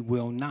that we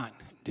will not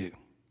do.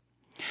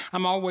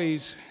 I'm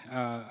always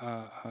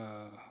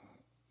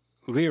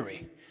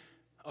leery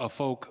of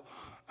folk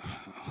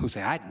who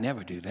say, I'd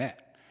never do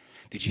that.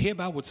 Did you hear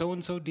about what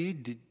so-and-so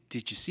did?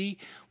 Did you see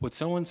what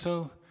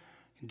so-and-so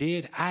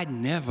did? I'd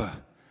never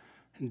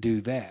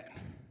do that.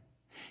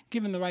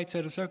 Given the right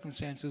set of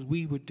circumstances,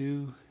 we would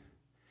do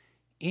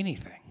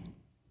anything.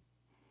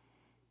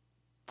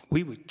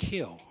 We would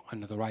kill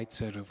under the right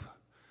set of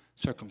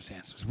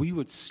circumstances. We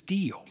would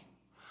steal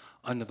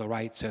under the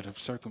right set of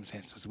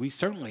circumstances. We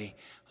certainly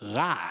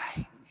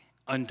lie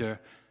under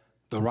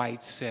the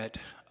right set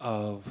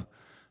of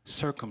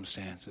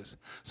circumstances.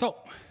 So,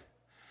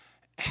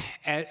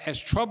 as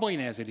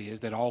troubling as it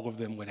is that all of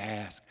them would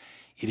ask,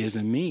 it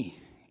isn't me,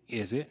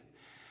 is it?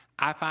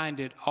 I find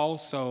it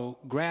also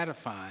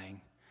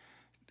gratifying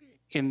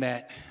in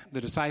that the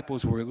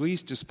disciples were at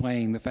least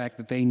displaying the fact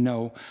that they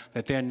know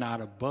that they're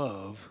not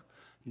above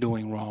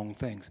doing wrong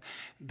things.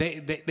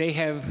 They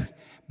have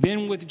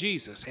been with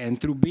Jesus,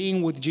 and through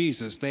being with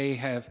Jesus, they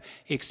have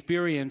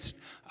experienced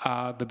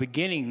the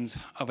beginnings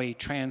of a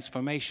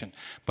transformation.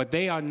 But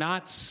they are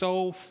not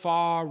so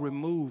far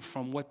removed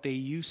from what they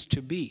used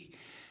to be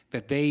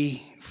that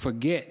they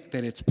forget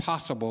that it's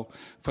possible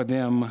for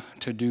them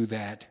to do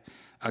that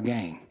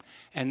again.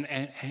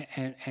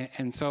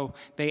 And so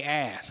they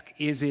ask,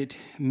 is it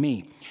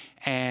me?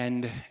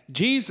 And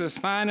Jesus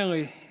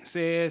finally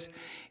says,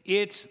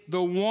 it's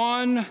the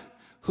one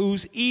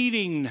who's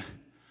eating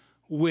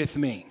with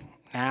me.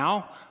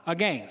 Now,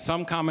 again,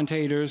 some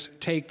commentators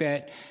take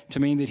that to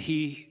mean that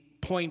he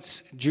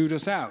points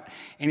Judas out.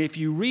 And if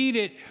you read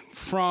it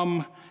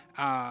from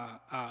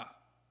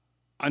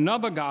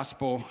another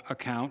gospel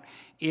account,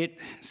 it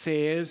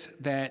says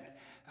that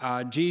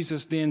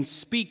Jesus then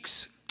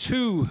speaks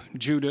to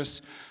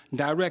Judas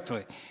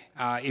directly.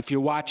 If you're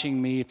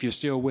watching me, if you're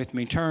still with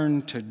me,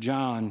 turn to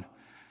John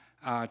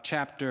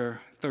chapter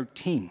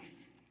 13.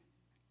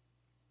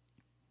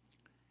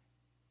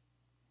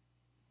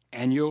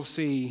 And you'll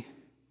see,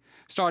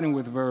 starting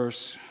with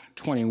verse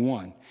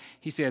 21,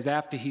 he says,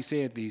 after he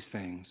said these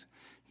things,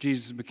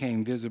 Jesus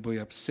became visibly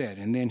upset,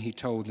 and then he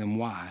told them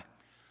why.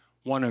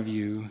 One of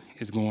you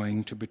is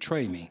going to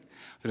betray me.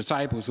 The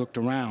disciples looked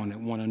around at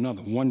one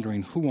another,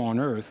 wondering who on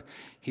earth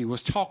he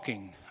was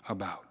talking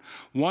about.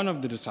 One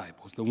of the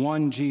disciples, the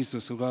one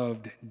Jesus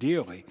loved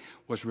dearly,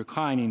 was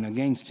reclining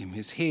against him,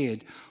 his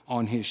head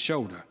on his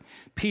shoulder.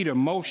 Peter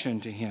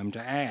motioned to him to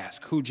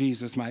ask who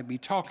Jesus might be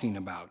talking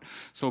about.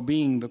 So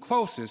being the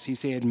closest, he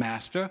said,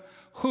 Master,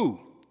 who?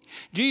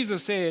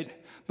 Jesus said,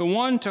 the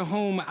one to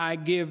whom I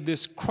give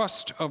this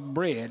crust of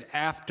bread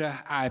after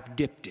I've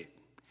dipped it.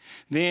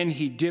 Then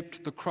he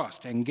dipped the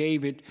crust and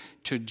gave it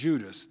to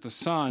Judas, the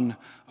son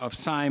of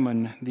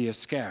Simon the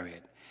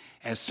Iscariot.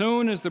 As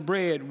soon as the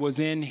bread was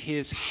in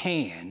his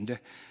hand,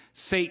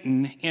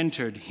 Satan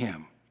entered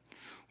him.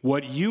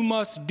 What you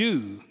must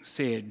do,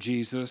 said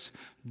Jesus,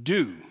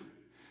 do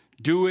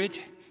it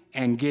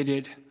and get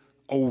it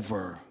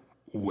over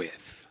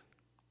with.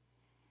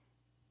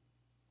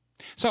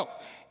 So,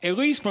 at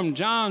least from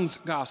John's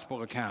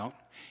gospel account,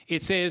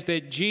 it says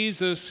that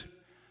Jesus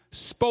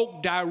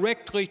spoke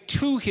directly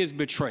to his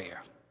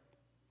betrayer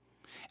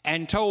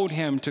and told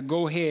him to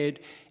go ahead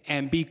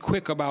and be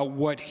quick about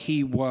what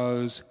he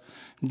was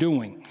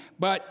doing.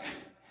 But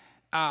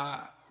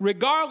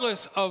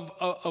regardless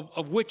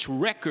of which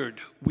record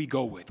we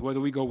go with,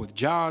 whether we go with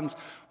John's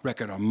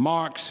record or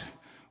Mark's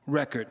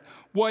record,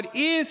 what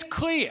is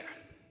clear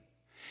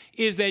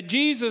is that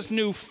Jesus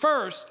knew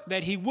first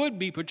that he would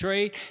be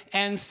betrayed,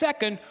 and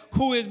second,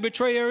 who his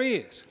betrayer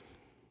is.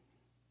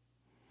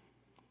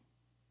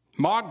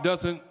 Mark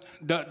doesn't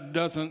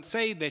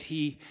say that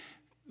he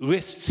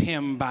lists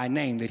him by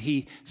name, that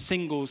he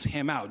singles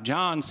him out.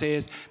 John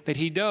says that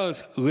he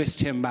does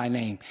list him by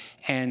name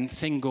and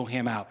single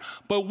him out.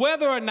 But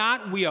whether or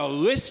not we are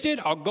listed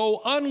or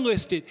go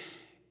unlisted,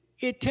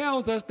 it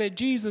tells us that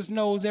Jesus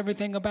knows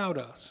everything about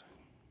us.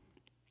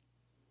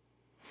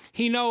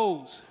 He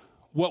knows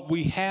what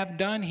we have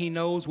done. He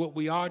knows what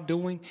we are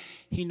doing.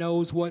 He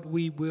knows what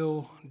we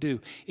will do.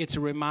 It's a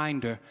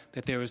reminder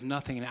that there is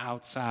nothing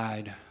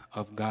outside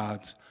of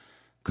God's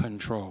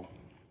control.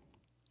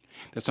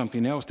 There's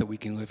something else that we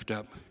can lift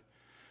up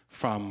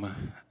from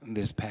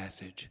this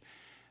passage,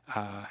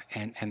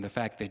 and the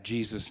fact that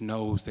Jesus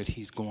knows that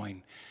he's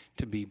going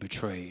to be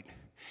betrayed.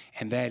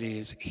 And that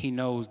is, he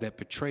knows that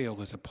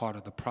betrayal is a part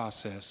of the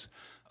process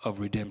of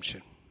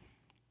redemption.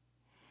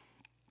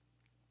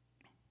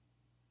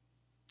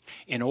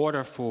 In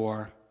order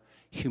for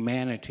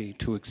humanity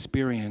to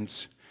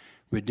experience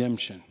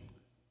redemption,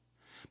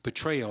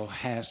 betrayal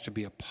has to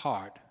be a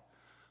part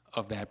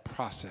of that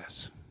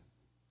process.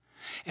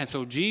 And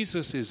so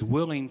Jesus is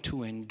willing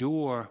to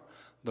endure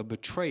the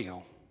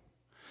betrayal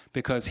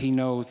because he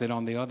knows that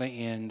on the other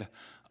end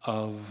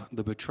of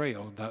the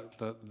betrayal,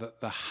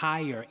 the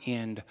higher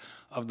end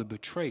of the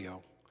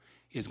betrayal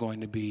is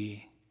going to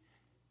be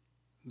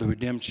the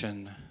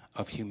redemption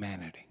of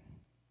humanity.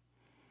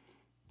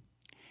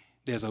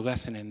 There's a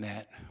lesson in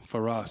that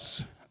for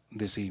us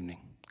this evening.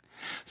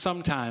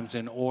 Sometimes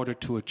in order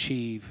to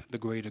achieve the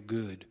greater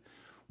good,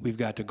 we've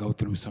got to go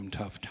through some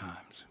tough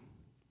times.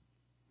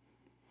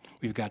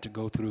 We've got to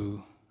go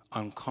through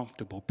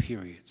uncomfortable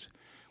periods.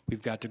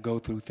 We've got to go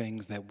through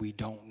things that we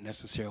don't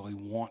necessarily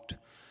want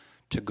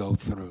to go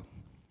through.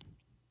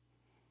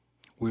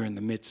 We're in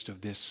the midst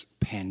of this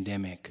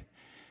pandemic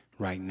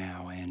right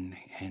now, and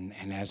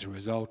as a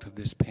result of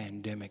this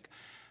pandemic,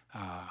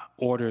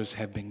 orders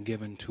have been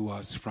given to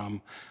us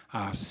from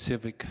our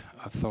civic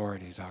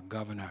authorities, our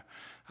governor,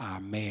 our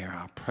mayor,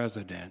 our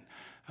president,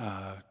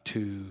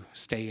 to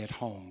stay at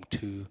home,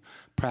 to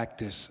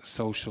practice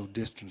social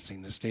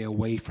distancing, to stay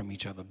away from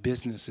each other.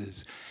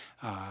 Businesses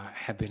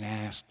have been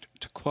asked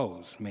to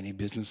close. Many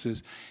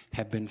businesses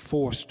have been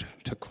forced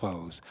to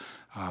close.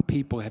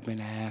 People have been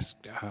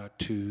asked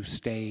to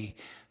stay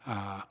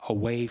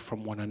away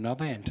from one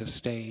another and to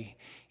stay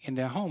in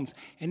their homes.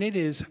 And it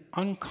is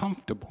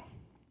uncomfortable.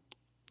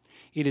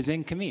 It is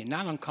inconvenient.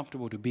 Not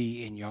uncomfortable to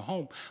be in your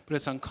home, but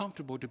it's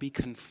uncomfortable to be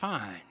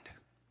confined.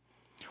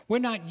 We're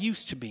not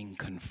used to being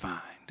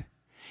confined.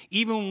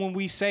 Even when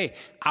we say,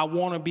 I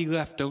want to be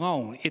left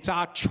alone, it's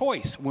our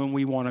choice when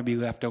we want to be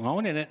left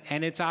alone,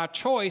 and it's our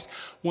choice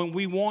when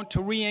we want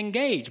to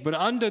re-engage. But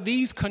under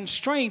these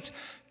constraints,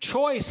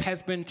 choice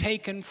has been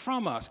taken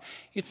from us.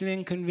 It's an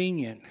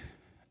inconvenient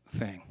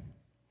thing.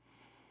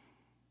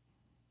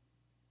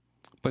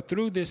 But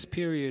through this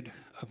period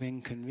of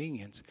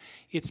inconvenience,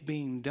 it's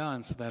being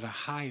done so that a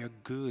higher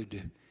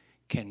good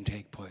can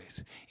take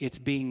place. It's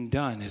being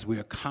done as we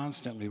are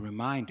constantly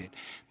reminded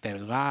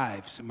that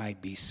lives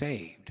might be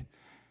saved,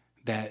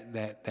 that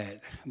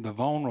the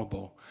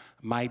vulnerable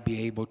might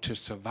be able to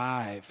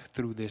survive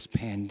through this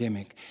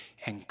pandemic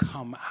and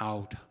come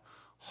out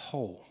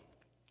whole.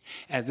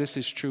 As this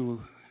is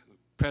true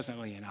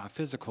presently in our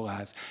physical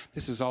lives,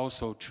 this is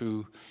also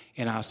true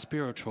in our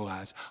spiritual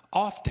lives.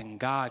 Often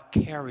God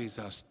carries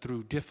us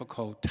through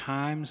difficult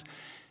times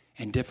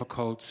and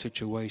difficult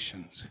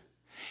situations.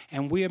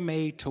 And we're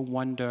made to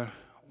wonder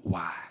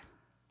why.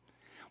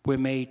 We're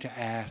made to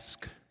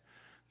ask,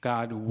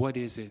 God, what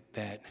is it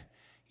that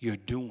you're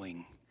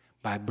doing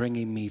by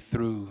bringing me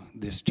through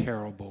this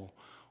terrible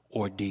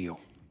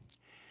ordeal?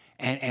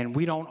 And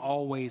we don't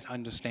always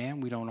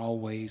understand. We don't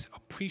always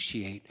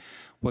appreciate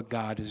what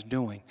God is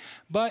doing.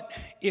 But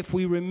if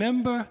we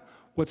remember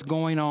what's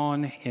going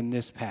on in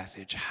this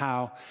passage,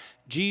 how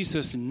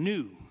Jesus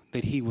knew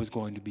that he was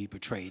going to be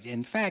betrayed.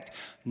 In fact,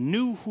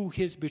 knew who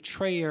his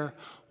betrayer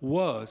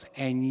was,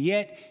 and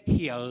yet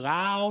he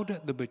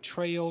allowed the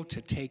betrayal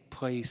to take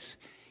place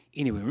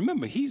anyway.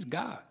 Remember, he's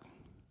God.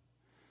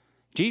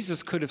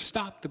 Jesus could have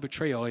stopped the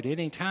betrayal at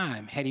any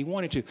time had he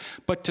wanted to,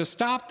 but to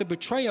stop the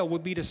betrayal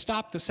would be to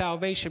stop the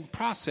salvation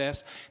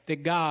process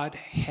that God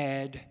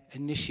had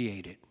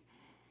initiated.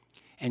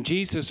 And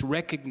Jesus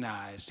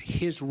recognized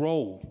his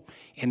role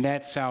in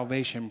that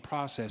salvation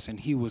process, and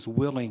he was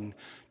willing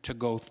to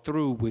go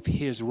through with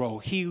his role.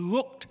 He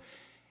looked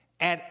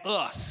at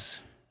us,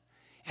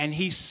 and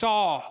he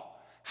saw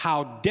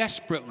how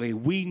desperately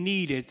we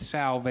needed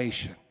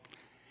salvation.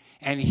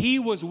 And he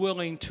was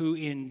willing to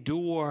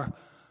endure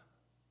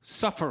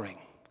suffering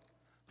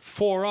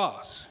for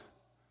us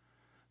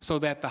so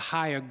that the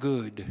higher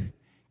good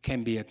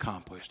can be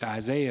accomplished.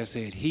 Isaiah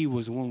said he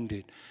was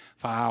wounded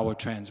for our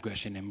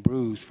transgression and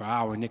bruised for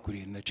our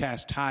iniquity, and the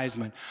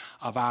chastisement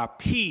of our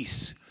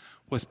peace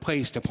was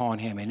placed upon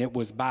him, and it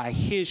was by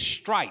his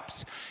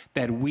stripes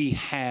that we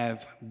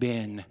have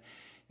been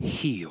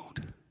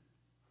healed.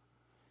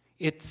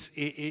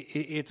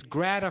 It's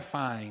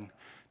gratifying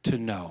to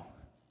know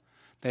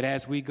that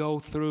as we go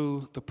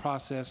through the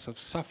process of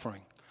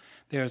suffering,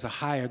 there's a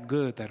higher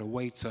good that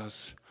awaits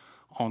us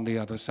on the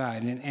other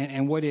side.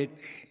 And what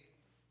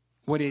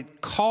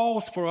it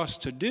calls for us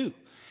to do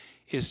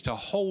is to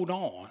hold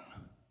on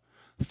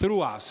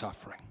through our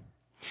suffering,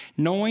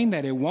 knowing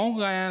that it won't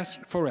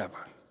last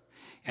forever,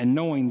 and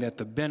knowing that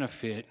the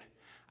benefit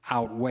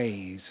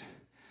outweighs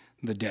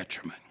the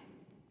detriment.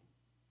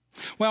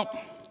 Well,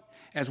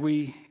 as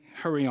we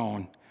hurry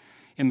on,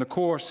 in the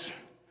course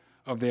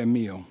of their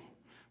meal,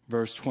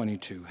 verse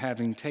 22,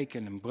 having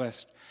taken and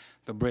blessed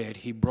the bread,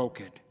 he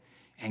broke it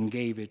and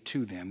gave it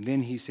to them.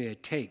 Then he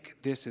said,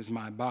 "Take, this is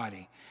my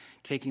body."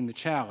 Taking the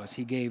chalice,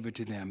 he gave it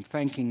to them,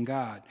 thanking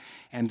God,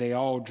 and they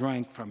all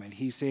drank from it.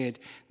 He said,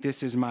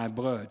 "This is my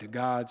blood,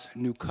 God's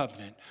new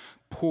covenant,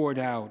 poured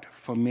out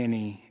for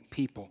many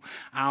people.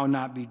 I'll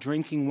not be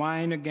drinking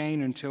wine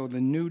again until the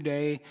new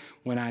day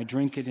when I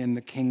drink it in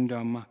the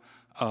kingdom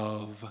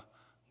of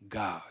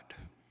God."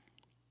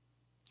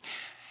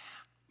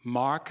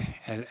 Mark,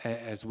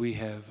 as we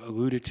have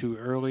alluded to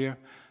earlier,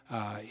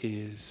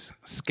 is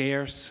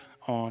scarce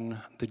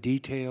on the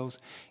details.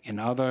 In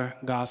other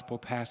gospel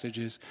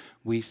passages,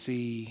 we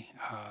see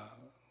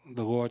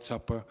the Lord's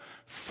Supper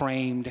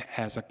framed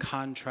as a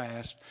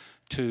contrast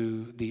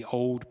to the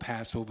old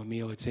Passover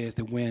meal. It says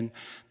that when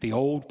the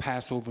old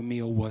Passover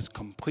meal was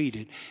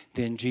completed,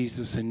 then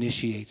Jesus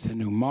initiates the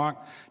new. Mark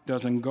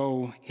doesn't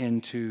go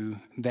into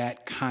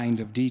that kind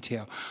of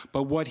detail.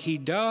 But what he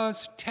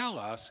does tell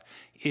us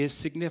is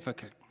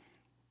significant.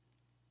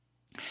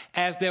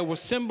 As there was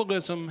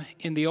symbolism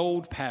in the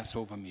old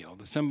Passover meal,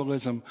 the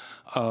symbolism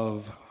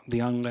of the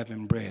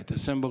unleavened bread, the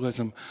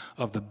symbolism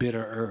of the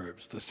bitter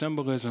herbs, the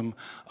symbolism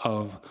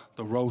of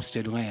the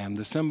roasted lamb,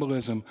 the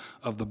symbolism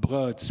of the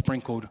blood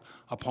sprinkled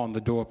upon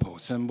the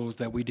doorpost, symbols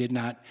that we did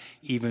not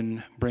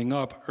even bring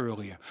up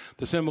earlier,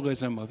 the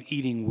symbolism of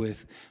eating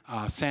with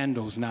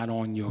sandals not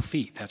on your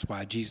feet. That's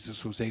why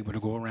Jesus was able to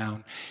go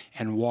around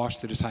and wash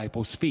the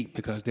disciples' feet,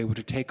 because they were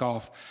to take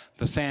off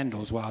the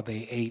sandals while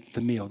they ate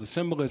the meal. The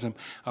symbolism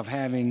of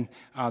having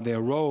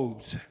their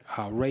robes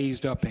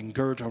raised up and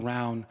girt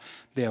around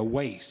their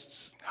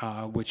waists,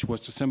 which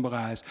was to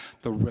symbolize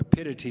the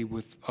rapidity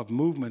of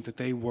movement that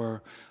they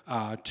were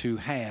to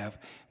have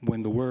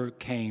when the word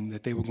came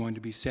that they were going to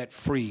be set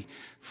free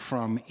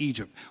from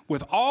Egypt.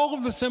 With all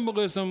of the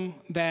symbolism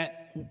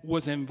that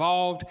was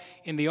involved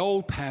in the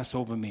old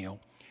Passover meal,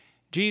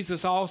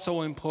 Jesus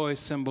also employs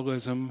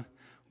symbolism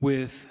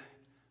with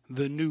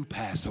the new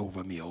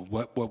Passover meal,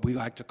 what we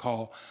like to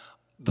call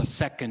the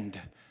second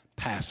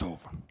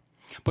Passover.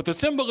 But the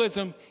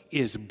symbolism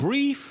is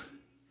brief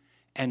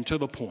and to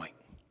the point.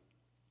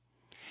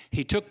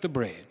 He took the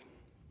bread,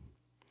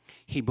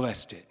 he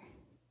blessed it,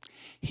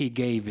 he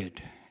gave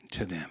it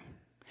to them,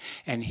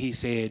 and he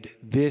said,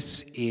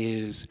 "This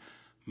is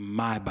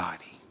my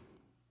body."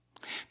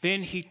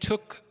 Then he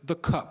took the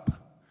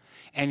cup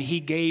and he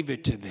gave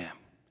it to them,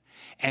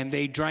 and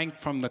they drank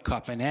from the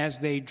cup. And as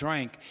they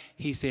drank,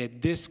 he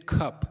said, "This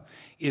cup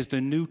is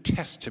the New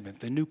Testament,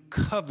 the new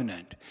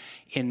covenant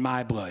in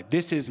my blood.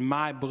 This is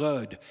my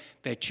blood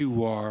that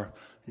you are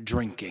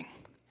drinking.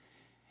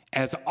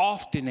 As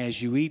often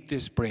as you eat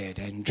this bread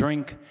and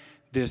drink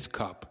this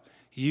cup,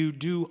 you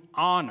do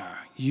honor,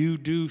 you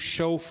do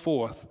show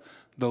forth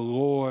the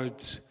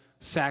Lord's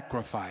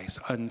sacrifice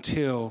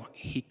until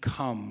he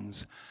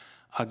comes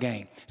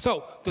again."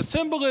 So the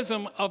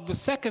symbolism of the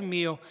second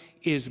meal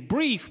is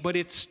brief, but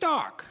it's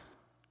stark.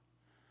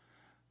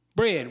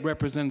 Bread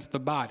represents the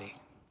body.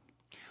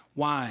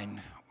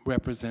 Wine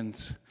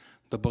represents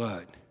the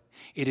blood.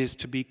 It is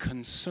to be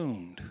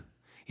consumed.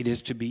 It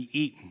is to be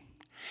eaten.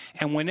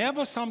 And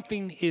whenever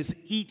something is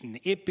eaten,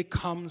 it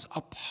becomes a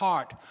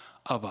part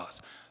of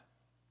us.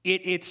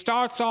 It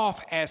starts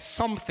off as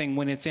something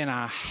when it's in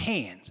our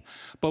hands,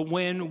 but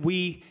when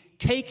we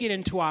take it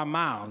into our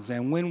mouths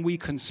and when we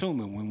consume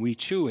it, when we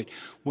chew it,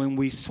 when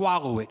we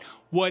swallow it,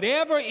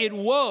 whatever it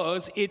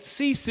was, it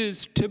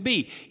ceases to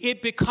be.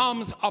 It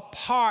becomes a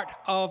part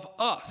of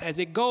us. As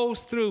it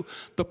goes through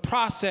the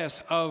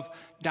process of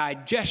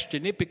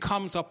digestion, it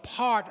becomes a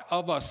part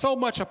of us, so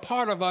much a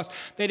part of us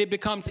that it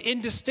becomes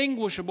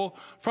indistinguishable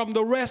from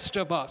the rest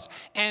of us.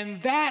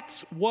 And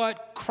that's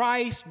what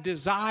Christ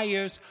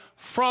desires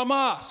from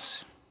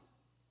us.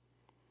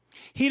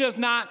 He does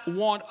not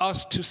want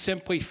us to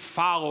simply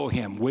follow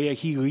him. Where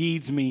he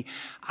leads me,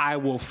 I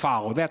will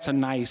follow. That's a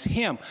nice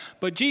hymn.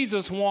 But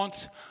Jesus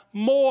wants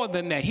more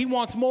than that. He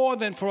wants more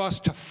than for us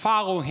to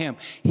follow him.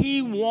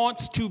 He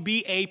wants to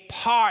be a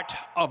part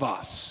of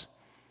us.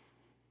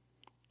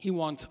 He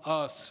wants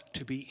us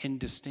to be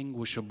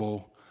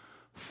indistinguishable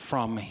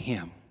from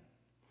him.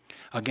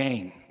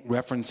 Again,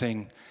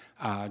 referencing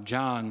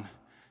John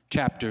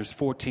chapters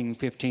 14,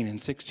 15,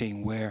 and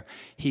 16, where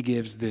he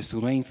gives this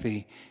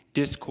lengthy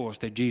discourse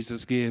that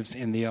Jesus gives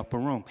in the upper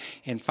room.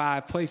 In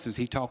 5 places,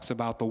 he talks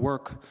about the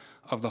work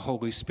of the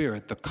Holy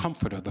Spirit, the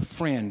comforter, the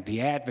friend,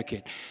 the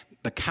advocate,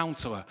 the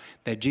counselor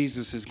that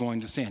Jesus is going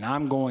to send.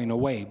 I'm going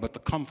away, but the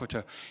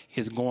comforter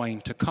is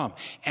going to come.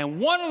 And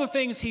one of the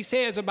things he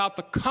says about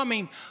the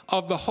coming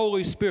of the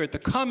Holy Spirit, the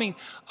coming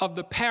of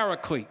the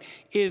Paraclete,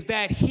 is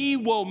that he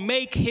will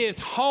make his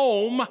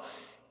home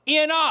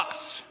in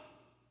us.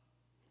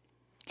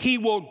 He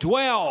will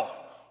dwell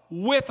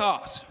with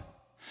us,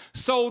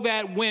 so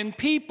that when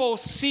people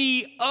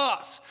see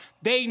us,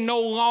 they no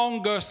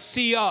longer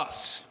see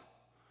us,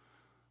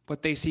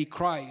 but they see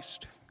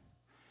Christ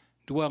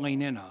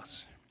dwelling in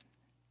us.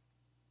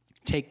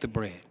 Take the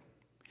bread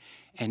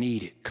and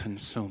eat it,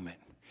 consume it.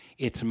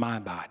 It's my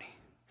body.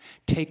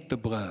 Take the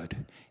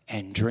blood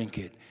and drink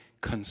it,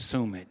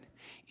 consume it.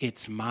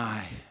 It's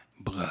my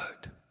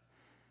blood.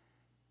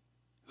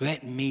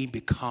 Let me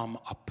become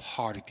a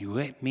part of you.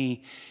 Let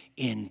me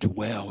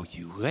indwell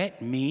you.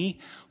 Let me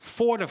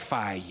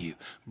fortify you.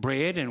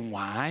 Bread and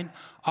wine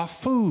are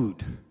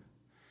food.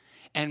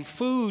 And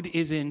food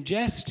is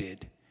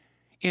ingested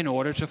in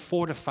order to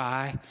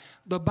fortify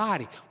the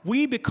body.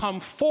 We become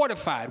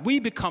fortified. We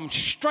become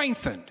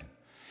strengthened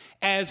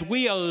as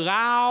we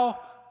allow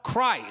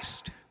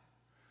Christ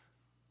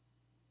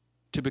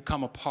to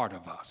become a part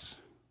of us.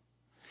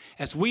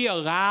 As we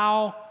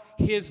allow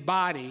his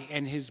body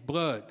and his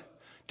blood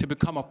to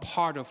become a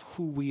part of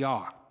who we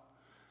are,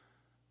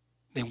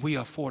 then we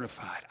are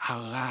fortified.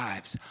 Our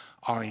lives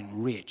are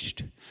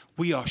enriched.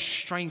 We are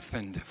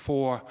strengthened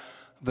for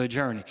the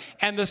journey.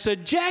 And the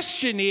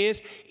suggestion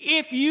is,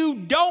 if you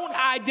don't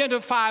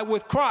identify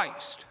with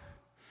Christ,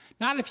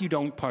 not if you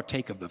don't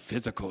partake of the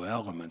physical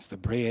elements, the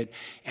bread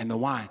and the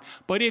wine,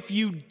 but if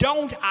you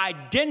don't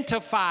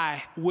identify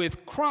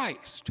with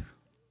Christ,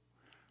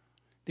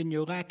 then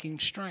you're lacking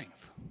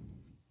strength.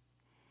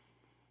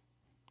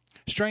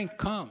 Strength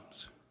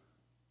comes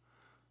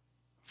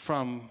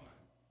from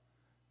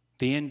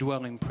the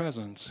indwelling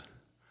presence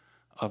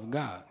of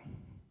God.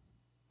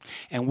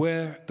 And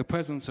where the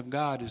presence of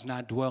God is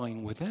not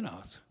dwelling within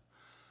us,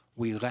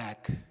 we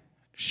lack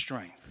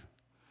strength.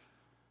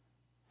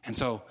 And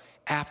so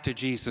after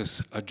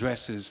Jesus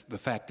addresses the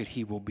fact that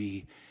he will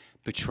be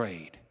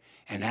betrayed,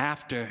 and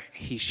after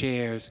he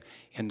shares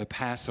in the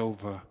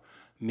Passover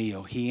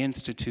meal, he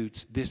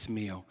institutes this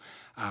meal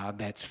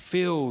that's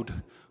filled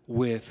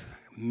with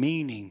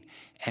meaning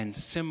and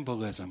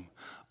symbolism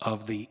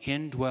of the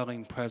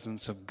indwelling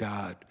presence of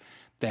God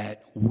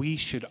that we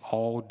should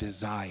all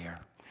desire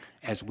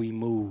as we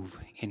move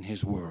in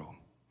his world.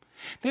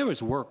 There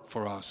is work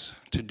for us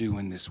to do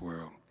in this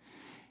world.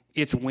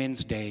 It's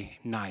Wednesday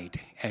night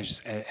as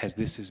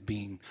this is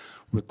being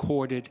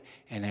recorded,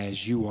 and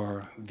as you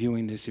are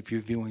viewing this, if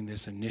you're viewing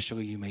this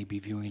initially, you may be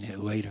viewing it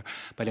later.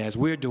 But as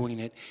we're doing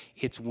it,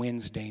 it's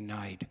Wednesday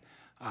night,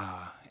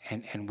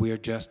 and we're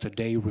just a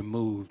day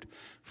removed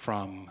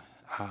from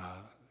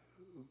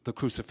the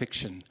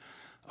crucifixion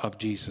of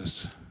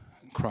Jesus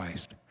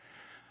Christ.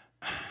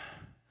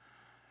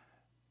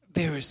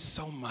 There is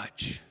so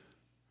much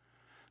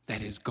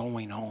that is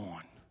going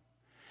on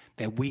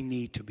that we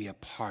need to be a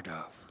part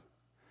of,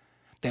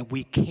 that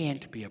we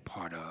can't be a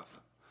part of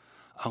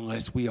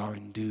unless we are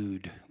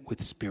endued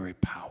with spirit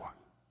power.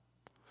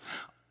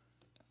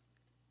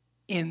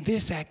 In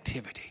this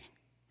activity,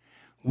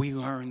 we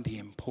learn the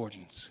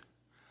importance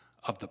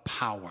of the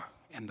power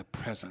and the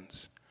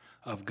presence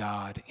of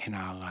God in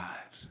our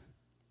lives.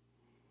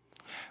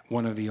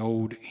 One of the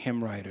old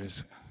hymn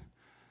writers,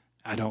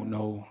 I don't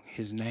know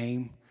his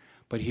name,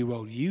 but he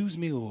wrote, "Use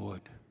me,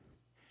 Lord,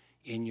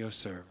 in your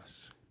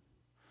service.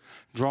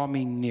 Draw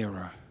me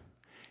nearer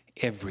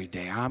every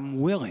day.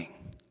 I'm willing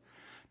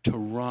to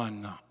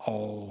run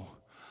all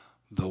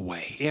the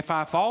way. If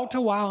I falter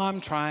while I'm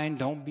trying,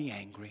 don't be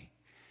angry.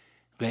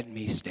 Let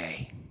me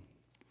stay.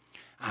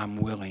 I'm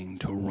willing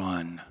to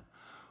run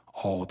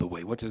all the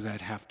way." What does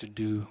that have to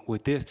do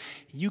with this?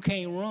 You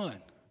can't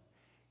run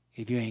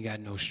if you ain't got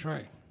no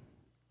strength.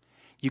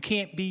 You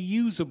can't be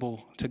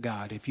usable to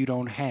God if you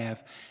don't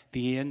have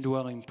the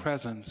indwelling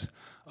presence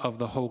of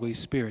the Holy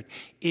Spirit.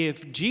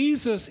 If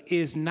Jesus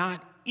is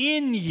not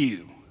in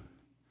you,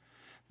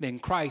 then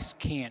Christ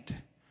can't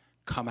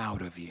come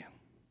out of you.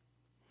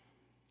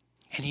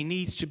 And he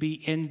needs to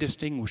be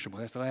indistinguishable.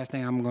 That's the last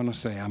thing I'm going to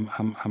say.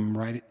 I'm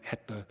right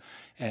at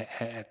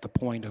the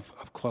point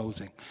of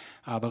closing.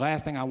 The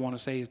last thing I want to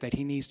say is that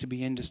he needs to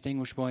be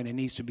indistinguishable, and it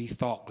needs to be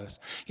thoughtless.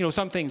 You know,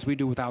 some things we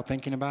do without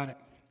thinking about it.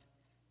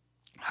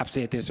 I've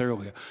said this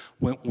earlier.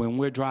 When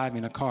we're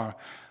driving a car,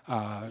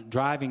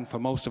 driving for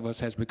most of us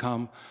has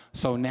become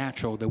so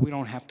natural that we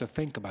don't have to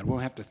think about it. We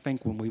don't have to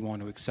think when we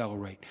want to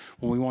accelerate.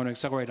 When we want to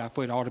accelerate, our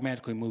foot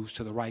automatically moves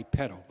to the right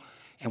pedal,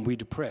 and we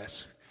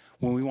depress.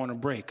 When we want to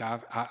brake,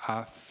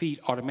 our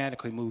feet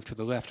automatically move to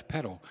the left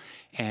pedal,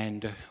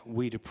 and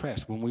we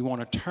depress. When we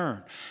want to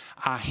turn,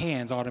 our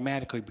hands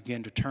automatically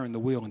begin to turn the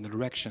wheel in the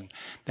direction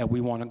that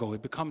we want to go.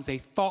 It becomes a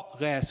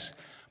thoughtless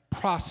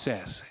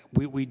process.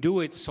 We do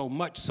it so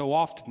much, so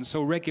often,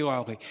 so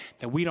regularly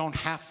that we don't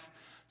have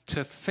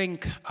to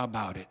think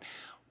about it.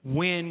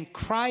 When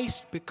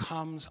Christ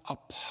becomes a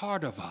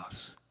part of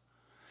us,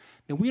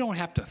 then we don't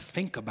have to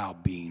think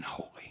about being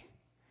holy.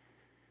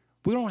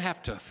 We don't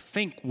have to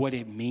think what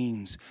it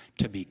means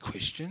to be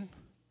Christian.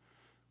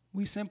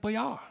 We simply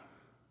are.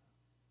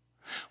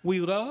 We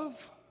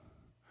love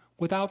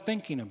without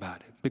thinking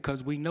about it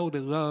because we know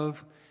that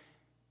love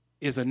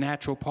is a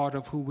natural part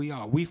of who we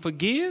are. We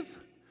forgive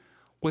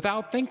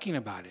without thinking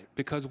about it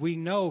because we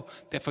know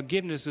that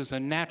forgiveness is a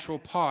natural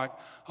part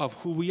of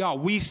who we are.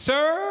 We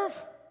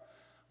serve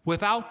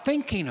without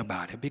thinking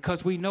about it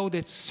because we know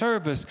that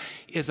service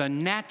is a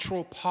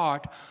natural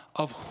part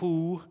of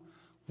who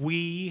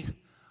we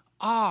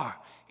are.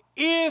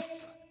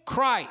 If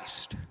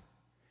Christ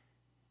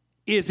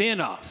is in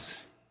us,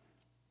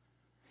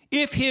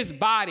 if his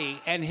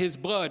body and his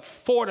blood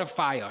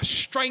fortify us,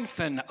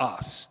 strengthen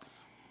us,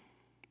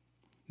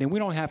 then we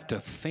don't have to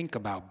think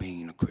about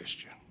being a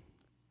Christian.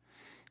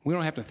 We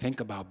don't have to think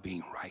about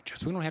being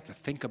righteous. We don't have to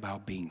think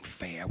about being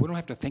fair. We don't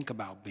have to think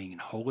about being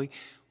holy.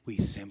 We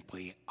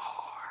simply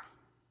are.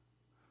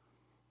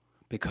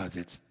 Because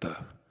it's the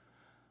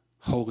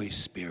Holy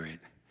Spirit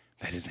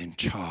that is in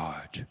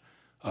charge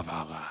of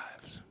our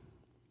lives.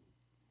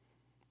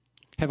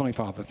 Heavenly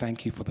Father,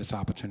 thank you for this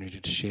opportunity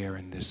to share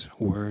in this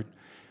word.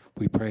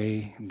 We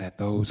pray that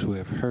those who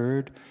have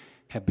heard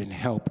have been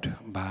helped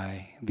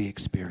by the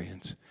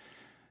experience.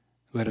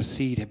 Let a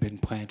seed have been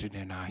planted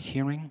in our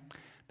hearing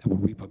that will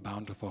reap a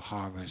bountiful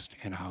harvest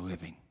in our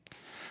living.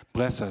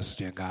 Bless us,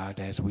 dear God,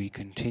 as we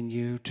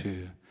continue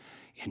to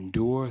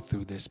endure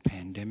through this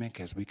pandemic,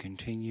 as we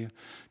continue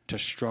to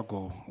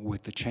struggle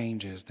with the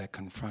changes that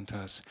confront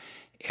us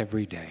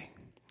every day.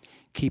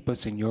 Keep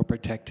us in your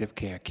protective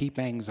care. Keep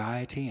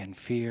anxiety and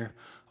fear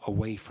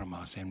away from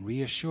us and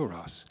reassure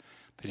us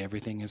that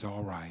everything is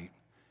all right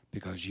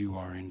because you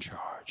are in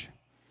charge.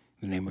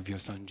 In the name of your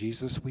Son,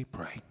 Jesus, we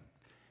pray.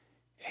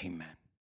 Amen.